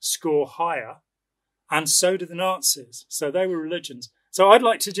family score higher and so do the Nazis. So they were religions. So I'd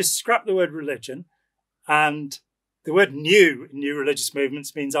like to just scrap the word religion, and the word new in new religious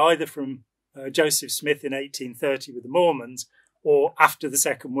movements means either from Joseph Smith in 1830 with the Mormons or after the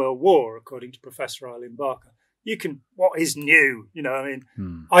Second World War, according to Professor Eileen Barker. what is new? You know, I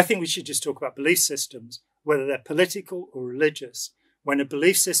mean, I think we should just talk about belief systems, whether they're political or religious. When a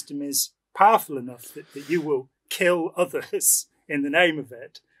belief system is powerful enough that you will kill others in the name of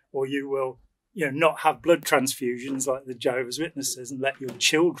it, or you will, not have blood transfusions like the Jehovah's Witnesses and let your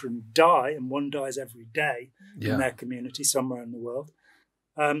children die, and one dies every day in their community somewhere in the world.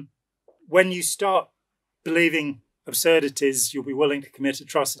 When you start believing absurdities, you'll be willing to commit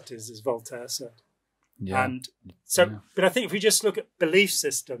atrocities, as Voltaire said. Yeah. And so, but I think if we just look at belief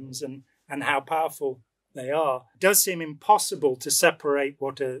systems and how powerful they are, it does seem impossible to separate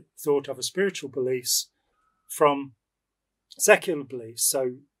what are thought of as spiritual beliefs from secular beliefs.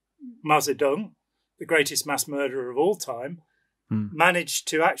 So Mao Zedong, the greatest mass murderer of all time, managed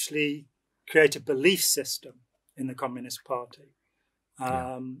to actually create a belief system in the Communist Party,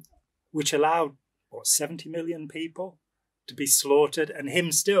 which allowed, 70 million people to be slaughtered, and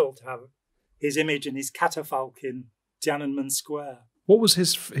him still to have his image and his catafalque in Tiananmen Square. What was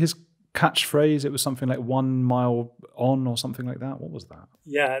his catchphrase? It was something like 1 mile on or something like that. What was that?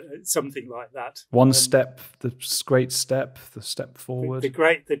 Yeah, something like that. One step, the great step, the step forward. The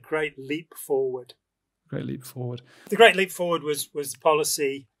great leap forward. Great leap forward. The great leap forward was the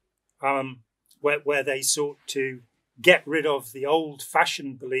policy where they sought to get rid of the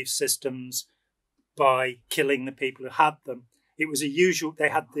old-fashioned belief systems by killing the people who had them. It was they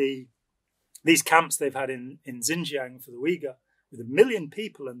had these camps they've had in Xinjiang for the Uyghur with 1 million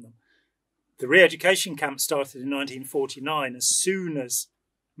people in them. The re-education camp started in 1949 as soon as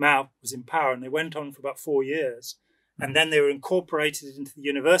Mao was in power, and they went on for about 4 years. And then they were incorporated into the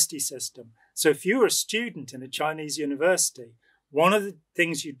university system. So if you were a student in a Chinese university, one of the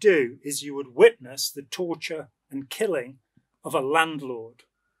things you do is you would witness the torture and killing of a landlord.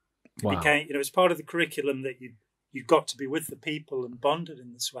 Wow. It became, it's part of the curriculum that you got to be with the people and bonded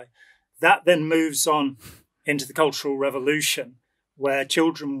in this way. That then moves on into the Cultural Revolution, where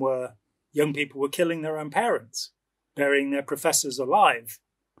young people were killing their own parents, burying their professors alive,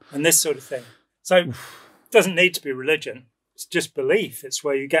 and this sort of thing. So it doesn't need to be religion. It's just belief. It's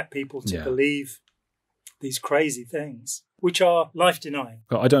where you get people to believe these crazy things, which are life-denying.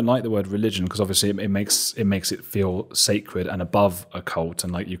 Well, I don't like the word religion because obviously it makes it feel sacred and above a cult,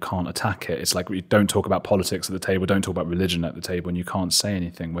 and like you can't attack it. It's like we don't talk about politics at the table, don't talk about religion at the table, and you can't say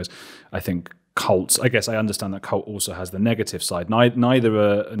anything. Whereas I think cults, I guess I understand that cult also has the negative side. Neither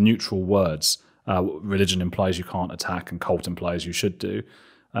are neutral words. Religion implies you can't attack, and cult implies you should do.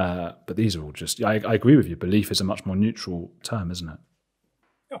 But these are all just, I agree with you. Belief is a much more neutral term, isn't it?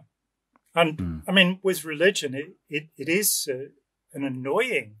 Yeah. And I mean, with religion, it is an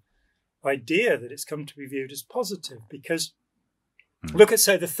annoying idea that it's come to be viewed as positive, because look at,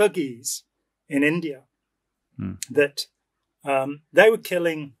 say, the Thuggis in India, that they were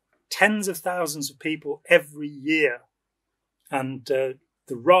killing tens of thousands of people every year. And the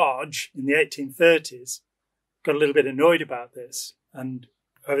Raj in the 1830s got a little bit annoyed about this. And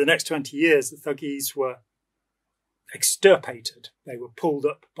over the next 20 years, the Thuggis were extirpated. They were pulled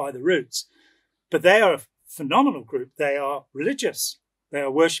up by the roots. But they are a phenomenal group. They are religious. They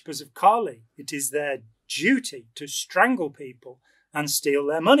are worshippers of Kali. It is their duty to strangle people and steal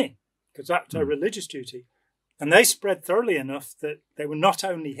their money, because that's a religious duty. And they spread thoroughly enough that they were not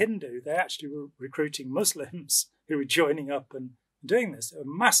only Hindu, they actually were recruiting Muslims who were joining up and doing this. There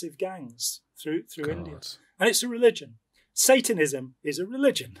were massive gangs through India. And it's a religion. Satanism is a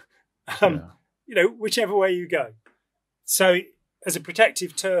religion, whichever way you go. So as a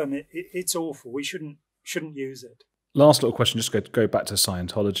protective term, it's awful. We shouldn't use it. Last little question, just go back to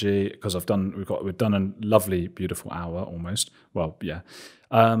Scientology, because we've done a lovely, beautiful hour almost. Well, yeah.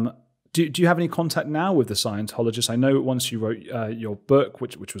 Do you have any contact now with the Scientologists? I know once you wrote your book,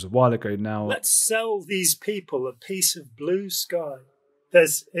 which was a while ago now. Let's sell these people a piece of blue sky.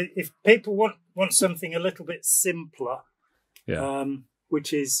 If people want something a little bit simpler,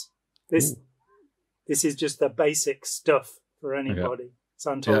 which is this. Ooh. This is just the basic stuff for anybody.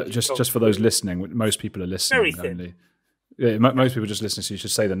 Yeah, just for those listening, most people are listening. Very thin. Only. Yeah, most people just listen, so you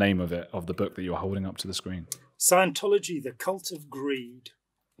should say the name of the book that you're holding up to the screen. Scientology, the Cult of Greed.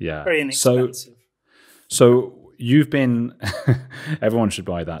 Yeah. Very inexpensive. So you've been. Everyone should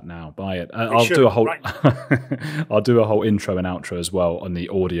buy that now. Buy it. I'll do a whole. Right. I'll do a whole intro and outro as well on the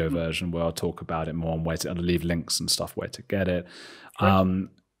audio version, where I'll talk about it more and I'll leave links and stuff where to get it. Right.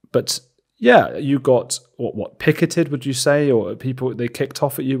 But yeah, you got what picketed? Would you say, or people they kicked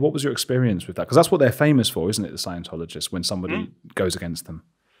off at you? What was your experience with that? Because that's what they're famous for, isn't it? The Scientologists, when somebody goes against them.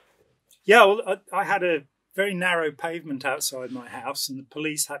 Yeah, well, I had a very narrow pavement outside my house, and the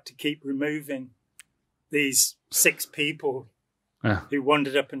police had to keep removing these 6 people who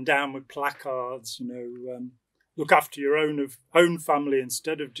wandered up and down with placards, look after your own family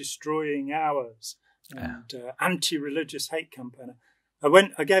instead of destroying ours, and anti-religious hate campaign.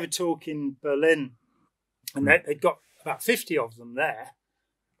 I gave a talk in Berlin, and they'd got about 50 of them there.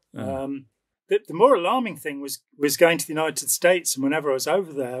 The more alarming thing was going to the United States, and whenever I was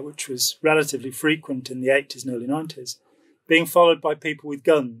over there, which was relatively frequent in the 80s and early 90s, being followed by people with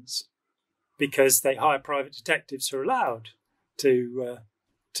guns, because they hire private detectives who are allowed to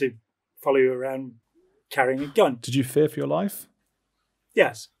follow you around carrying a gun. Did you fear for your life?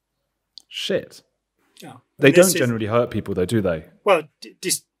 Yes. Shit. Yeah. They don't generally hurt people, though, do they? Well,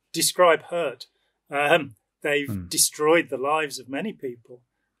 describe hurt. They've destroyed the lives of many people.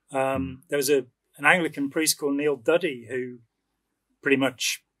 There was an Anglican priest called Neil Duddy who pretty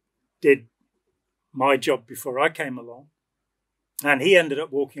much did my job before I came along. And he ended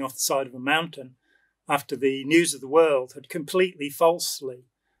up walking off the side of a mountain after the News of the World had completely falsely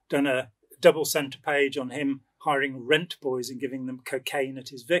done a double centre page on him hiring rent boys and giving them cocaine at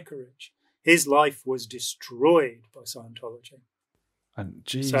his vicarage. His life was destroyed by Scientology. And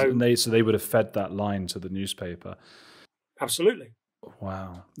so they would have fed that line to the newspaper. Absolutely.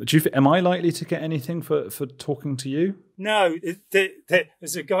 Wow. Am I likely to get anything for talking to you? No.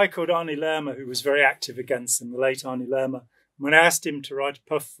 There's a guy called Arnie Lerma who was very active against them, the late Arnie Lerma. When I asked him to write a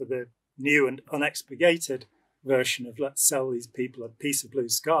puff for the new and unexpurgated version of Let's Sell These People a Piece of Blue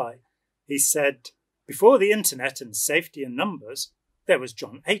Sky, he said, before the internet and safety in numbers, there was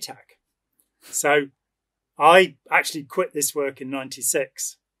Jon Atack. So I actually quit this work in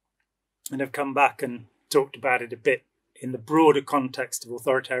 96 and have come back and talked about it a bit in the broader context of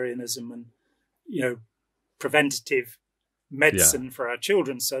authoritarianism and, preventative medicine for our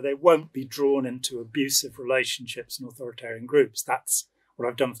children, so they won't be drawn into abusive relationships and authoritarian groups. That's what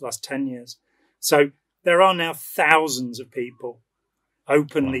I've done for the last 10 years. So there are now thousands of people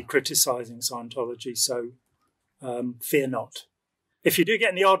openly criticising Scientology, so fear not. If you do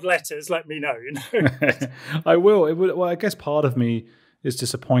get any odd letters, let me know. I will. Well, I guess part of me is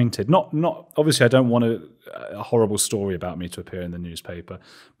disappointed. Not obviously I don't want a horrible story about me to appear in the newspaper,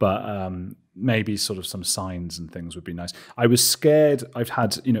 but maybe sort of some signs and things would be nice. I was scared. I've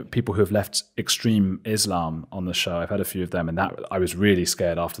had people who have left extreme Islam on the show. I've had a few of them, and that I was really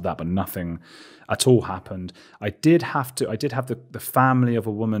scared after that, but nothing at all happened. I did have the family of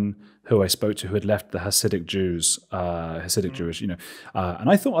a woman who I spoke to who had left the Hasidic Jews, Jewish, and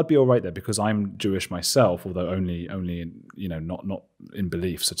I thought I'd be all right there because I'm Jewish myself, although only in, not in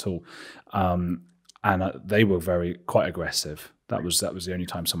beliefs at all. And they were quite aggressive. That was the only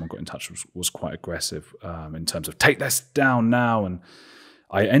time someone got in touch was quite aggressive in terms of take this down now. And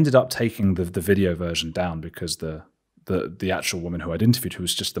I ended up taking the video version down because the actual woman who I'd interviewed, who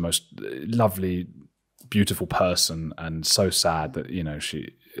was just the most lovely, beautiful person, and so sad that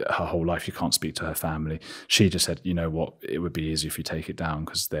her whole life she can't speak to her family. She just said, you know what, it would be easy if you take it down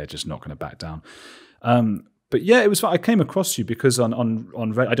because they're just not going to back down. But yeah, it was fun. I came across you because on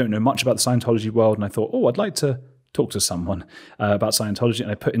Reddit, I don't know much about the Scientology world, and I thought, I'd like to talk to someone about Scientology.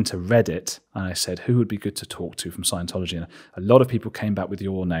 And I put into Reddit, and I said, who would be good to talk to from Scientology? And a lot of people came back with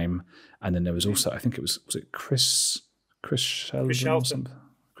your name, and then there was also, I think it was it Chris Shelton?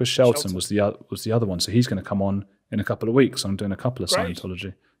 Chris Shelton was the other one. So he's going to come on in a couple of weeks. I'm doing a couple of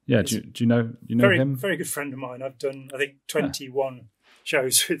Scientology. Yeah, do you know him? Very good friend of mine. I've done, I think, 21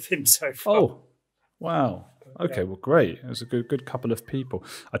 shows with him so far. Oh, wow. Okay, well, great. It was a good couple of people.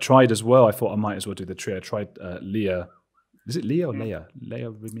 I tried as well. I thought I might as well do the trio. I tried Leah. Is it Leah or Leah?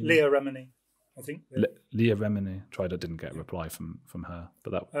 Leah Remini? Leah Remini, I think. Leah Remini. Tried. I didn't get a reply from her.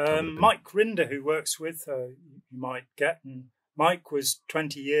 But that. Mike Rinder, who works with her, you might get. And Mike was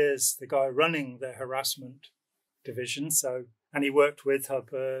 20 years the guy running the harassment division. And he worked with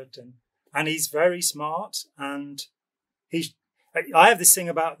Hubbard, and he's very smart. And I have this thing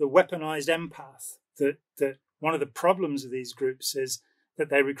about the weaponized empath. That one of the problems of these groups is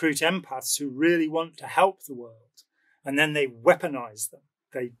that they recruit empaths who really want to help the world, and then they weaponize them.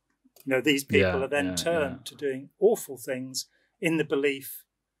 These people are then turned to doing awful things in the belief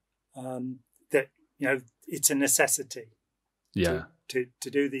that it's a necessity. Yeah. To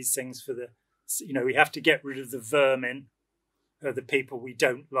do these things for we have to get rid of the vermin, the people we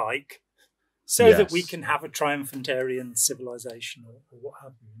don't like, so that we can have a triumphantarian civilization or what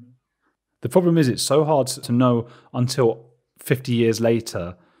have you. The problem is it's so hard to know until 50 years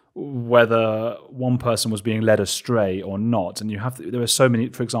later whether one person was being led astray or not. And there are so many,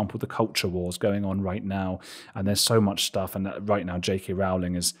 for example, the culture wars going on right now, and there's so much stuff. And right now, J.K.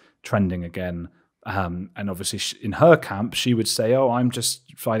 Rowling is trending again And obviously, in her camp, she would say, "Oh, I'm just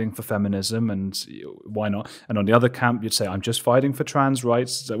fighting for feminism, and why not?" And on the other camp, you'd say, "I'm just fighting for trans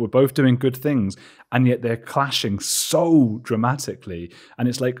rights." So we're both doing good things, and yet they're clashing so dramatically. And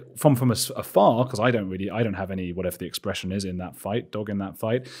it's like from afar, because I don't have any, whatever the expression is, in that fight, dog in that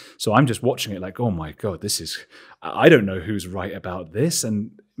fight. So I'm just watching it like, oh my God, I don't know who's right about this.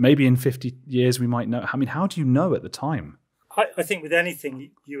 And maybe in 50 years we might know. I mean, how do you know at the time? I think with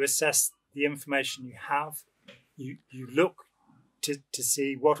anything, you assess the information you have. You look to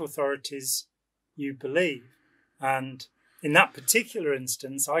see what authorities you believe. And in that particular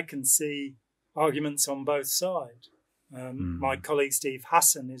instance, I can see arguments on both sides. My colleague Steve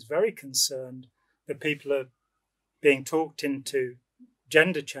Hassan is very concerned that people are being talked into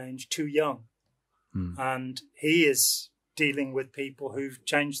gender change too young. And he is dealing with people who've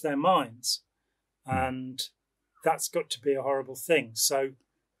changed their minds. And that's got to be a horrible thing. So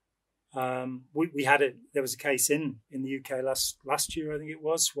there was a case in the UK last year, I think it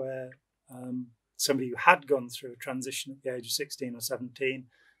was, where somebody who had gone through a transition at the age of 16 or 17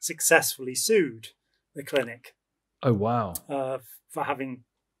 successfully sued the clinic. Oh, wow. For having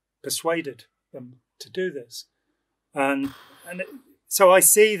persuaded them to do this. So I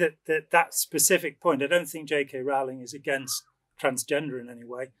see that specific point. I don't think J.K. Rowling is against transgender in any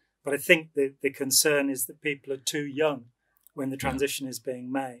way, but I think the concern is that people are too young when the transition is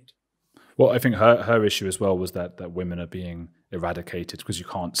being made. Well, I think her issue as well was that women are being eradicated because you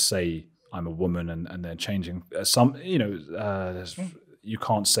can't say I'm a woman and they're changing some. You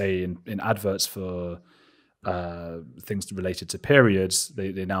can't say in adverts for things related to periods.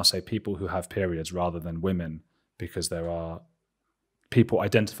 They now say people who have periods rather than women because there are people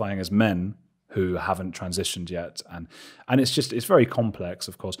identifying as men who haven't transitioned yet, and it's very complex.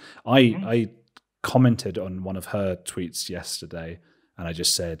 Of course, I commented on one of her tweets yesterday, and I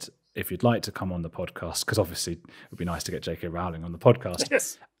just said, if you'd like to come on the podcast, because obviously it would be nice to get J.K. Rowling on the podcast.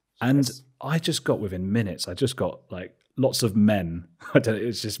 Yes. And I just got within minutes. I just got like lots of men.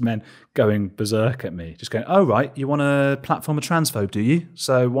 It's just men going berserk at me, just going, "Oh right, you want to platform a transphobe, do you?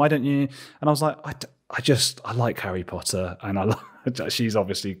 So why don't you?" And I was like, I like Harry Potter, and she's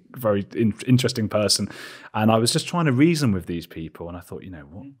obviously a very interesting person. And I was just trying to reason with these people, and I thought,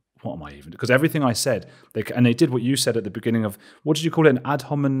 what am I even? Because everything I said, they did what you said at the beginning of, what did you call it? An ad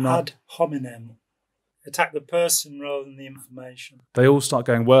hominem. Ad hominem. Attack the person rather than the information. They all start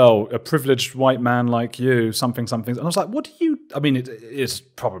going, well, a privileged white man like you, something. And I was like, what do you, I mean, it's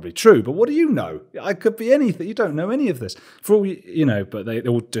probably true, but what do you know? I could be anything. You don't know any of this. For all but they're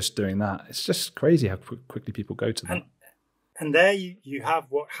all just doing that. It's just crazy how quickly people go to that. And there you have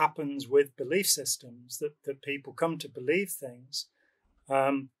what happens with belief systems, that people come to believe things.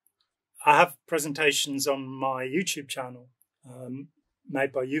 I have presentations on my YouTube channel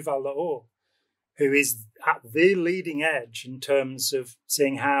made by Yuval Laor, who is at the leading edge in terms of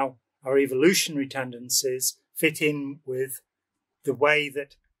seeing how our evolutionary tendencies fit in with the way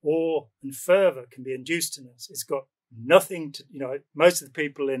that awe and fervour can be induced in us. It's got nothing to, most of the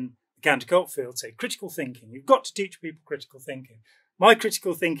people in the counter-cult field say critical thinking. You've got to teach people critical thinking. My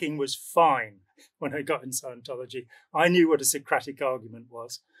critical thinking was fine when I got in Scientology. I knew what a Socratic argument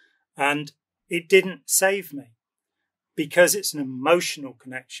was. And it didn't save me because it's an emotional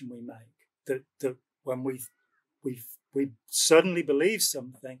connection we make. That when we suddenly believe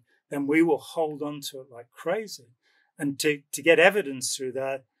something, then we will hold on to it like crazy. And to get evidence through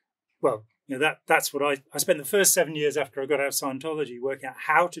that, well, that's what I spent the first 7 years after I got out of Scientology working out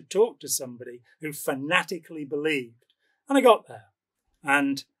how to talk to somebody who fanatically believed. And I got there.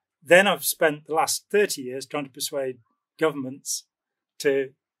 And then I've spent the last 30 years trying to persuade governments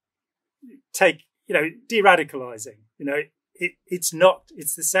to take, de-radicalizing.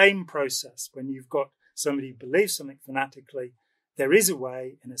 It's the same process. When you've got somebody who believes something fanatically, there is a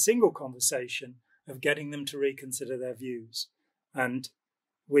way in a single conversation of getting them to reconsider their views. And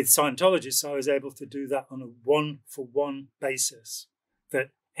with Scientologists, I was able to do that on a one-for-one basis, that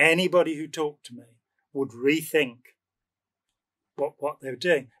anybody who talked to me would rethink what they were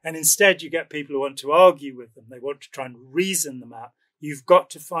doing. And instead, you get people who want to argue with them. They want to try and reason them out. You've got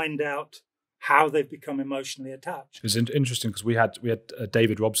to find out how they've become emotionally attached. It's interesting because we had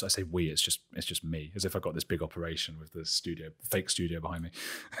David Robson. I say we, it's just me, as if I got this big operation with the fake studio behind me.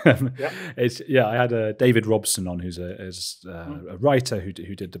 I had David Robson on, who's a writer who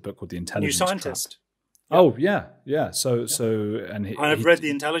did the book called The Intelligence New Scientist. Trap. Oh yeah. So and I've read The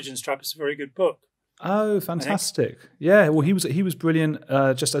Intelligence Trap. It's a very good book. Oh, fantastic! Yeah, well, he was brilliant,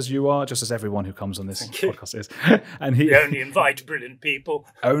 just as you are, just as everyone who comes on this podcast is. And we only invite brilliant people.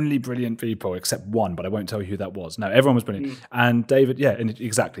 Only brilliant people, except one, but I won't tell you who that was. No, everyone was brilliant. And David,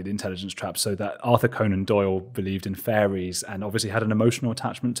 exactly, the intelligence trap. So that Arthur Conan Doyle believed in fairies and obviously had an emotional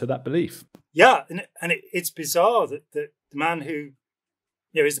attachment to that belief. Yeah, and it's bizarre that the man who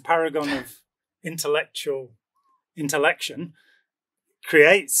is the paragon of intellection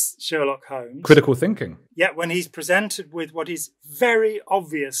creates Sherlock Holmes. Critical thinking. Yet when he's presented with what is very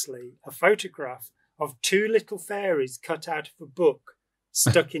obviously a photograph of two little fairies cut out of a book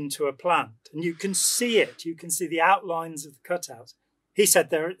stuck into a plant, and you can see it, you can see the outlines of the cutouts. He said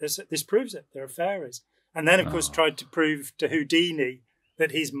this proves it, there are fairies. And then, of course, tried to prove to Houdini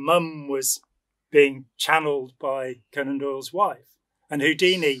that his mum was being channeled by Conan Doyle's wife. And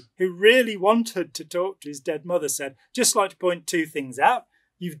Houdini, who really wanted to talk to his dead mother, said, just like to point two things out.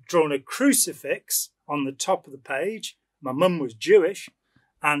 You've drawn a crucifix on the top of the page. My mum was Jewish,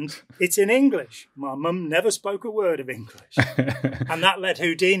 and it's in English. My mum never spoke a word of English. And that led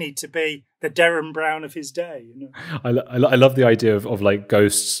Houdini to be the Derren Brown of his day. I love the idea of like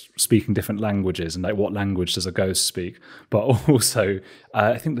ghosts speaking different languages and like what language does a ghost speak. But also,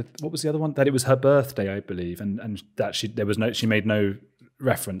 I think that, what was the other one? That it was her birthday, I believe, and that she made no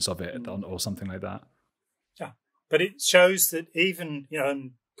reference of it or something like that. Yeah, but it shows that even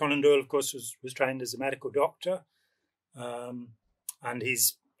and Conan Doyle, of course, was trained as a medical doctor. And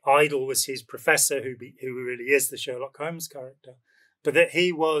his idol was his professor, who really is the Sherlock Holmes character, but that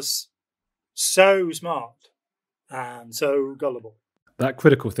he was so smart and so gullible. That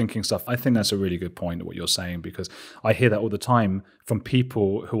critical thinking stuff, I think that's a really good point, what you're saying, because I hear that all the time from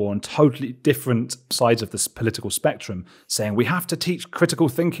people who are on totally different sides of this political spectrum saying we have to teach critical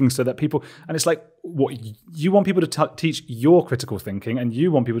thinking so that people, and it's like, what, you want people to teach your critical thinking and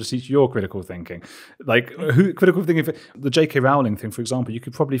you want people to teach your critical thinking. Like, who critical thinking, the J.K. Rowling thing, for example, you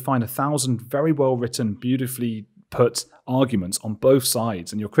could probably find 1,000 very well written, beautifully put arguments on both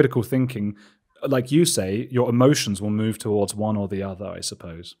sides, and your critical thinking, like you say, your emotions will move towards one or the other, I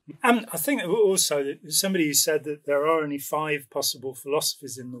suppose. And I think also that somebody who said that there are only 5 possible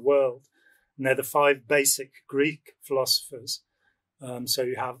philosophies in the world, and they're the 5 basic Greek philosophers. So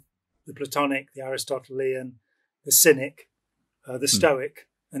you have the Platonic, the Aristotelian, the Cynic, the Stoic,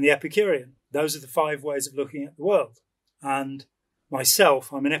 and the Epicurean. Those are the 5 ways of looking at the world. And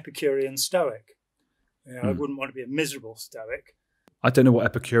myself, I'm an Epicurean Stoic. I wouldn't want to be a miserable Stoic. I don't know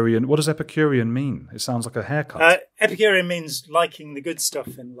what does Epicurean mean? It sounds like a haircut. Epicurean means liking the good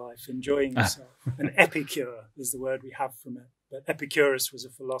stuff in life, enjoying yourself. And epicure is the word we have from it. But Epicurus was a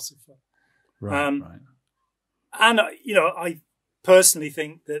philosopher. Right. And, I personally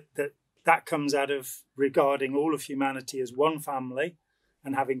think that comes out of regarding all of humanity as one family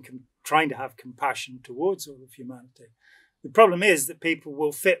and trying to have compassion towards all of humanity. The problem is that people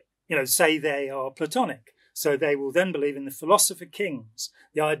will say they are Platonic. So they will then believe in the philosopher kings,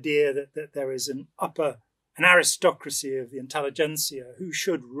 the idea that there is an aristocracy of the intelligentsia who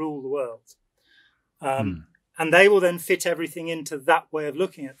should rule the world. And they will then fit everything into that way of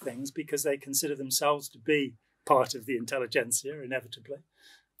looking at things because they consider themselves to be part of the intelligentsia, inevitably,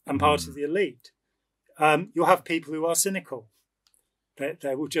 and part of the elite. You'll have people who are cynical.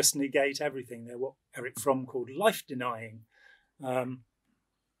 They will just negate everything. They're what Eric Fromm called life-denying.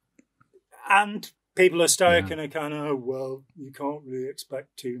 And people are stoic and are kind of, well, you can't really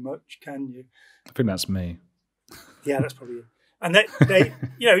expect too much, can you? I think that's me. Yeah, that's probably it. And they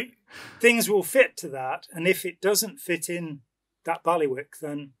things will fit to that. And if it doesn't fit in that bailiwick,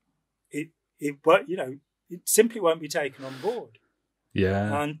 then it simply won't be taken on board.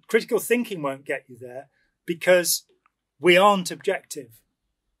 Yeah. And critical thinking won't get you there because we aren't objective.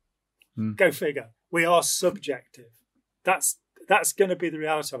 Go figure. We are subjective. That's going to be the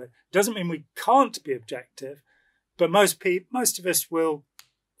reality of it. Doesn't mean we can't be objective, but most of us will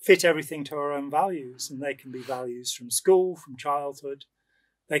fit everything to our own values, and they can be values from school, from childhood.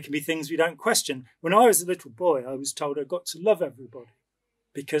 They can be things we don't question. When I was a little boy, I was told I got to love everybody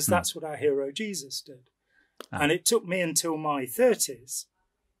because that's what our hero Jesus did. And it took me until my 30s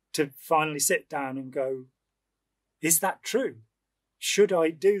to finally sit down and go, is that true? Should I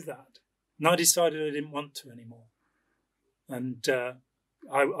do that? And I decided I didn't want to anymore. And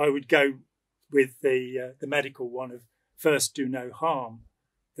I would go with the medical one of first do no harm,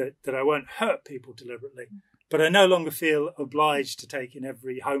 that I won't hurt people deliberately. But I no longer feel obliged to take in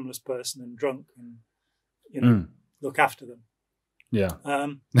every homeless person and drunk and, look after them. Yeah.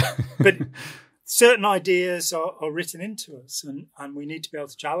 But certain ideas are written into us, and we need to be able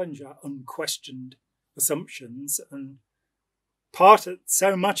to challenge our unquestioned assumptions and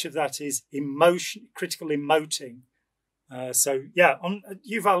so much of that is emotion, critical emoting. On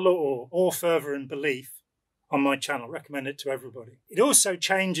Yuval Law, Awe, Fervour and Belief on my channel, recommend it to everybody. It also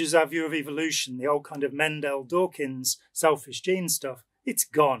changes our view of evolution, the old kind of Mendel, Dawkins, selfish gene stuff. It's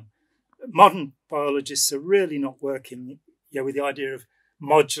gone. Modern biologists are really not working with the idea of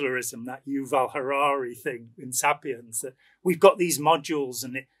modularism, that Yuval Harari thing in Sapiens, that we've got these modules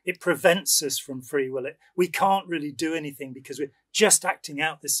and it prevents us from free will. We can't really do anything because we're just acting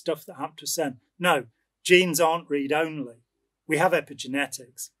out this stuff that happened to us then. No, genes aren't read-only. We have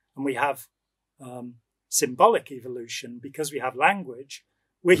epigenetics and we have symbolic evolution because we have language.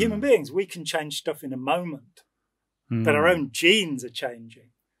 We're human beings. We can change stuff in a moment. But our own genes are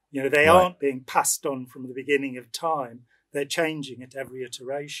changing. They aren't being passed on from the beginning of time. They're changing at every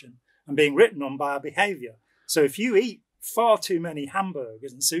iteration and being written on by our behavior. So if you eat far too many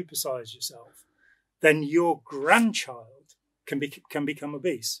hamburgers and supersize yourself, then your grandchild can become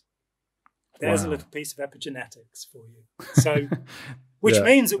obese. There's a little piece of epigenetics for you. So, which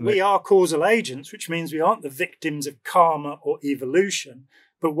means that we are causal agents, which means we aren't the victims of karma or evolution,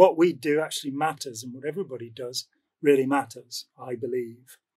 but what we do actually matters, and what everybody does really matters, I believe.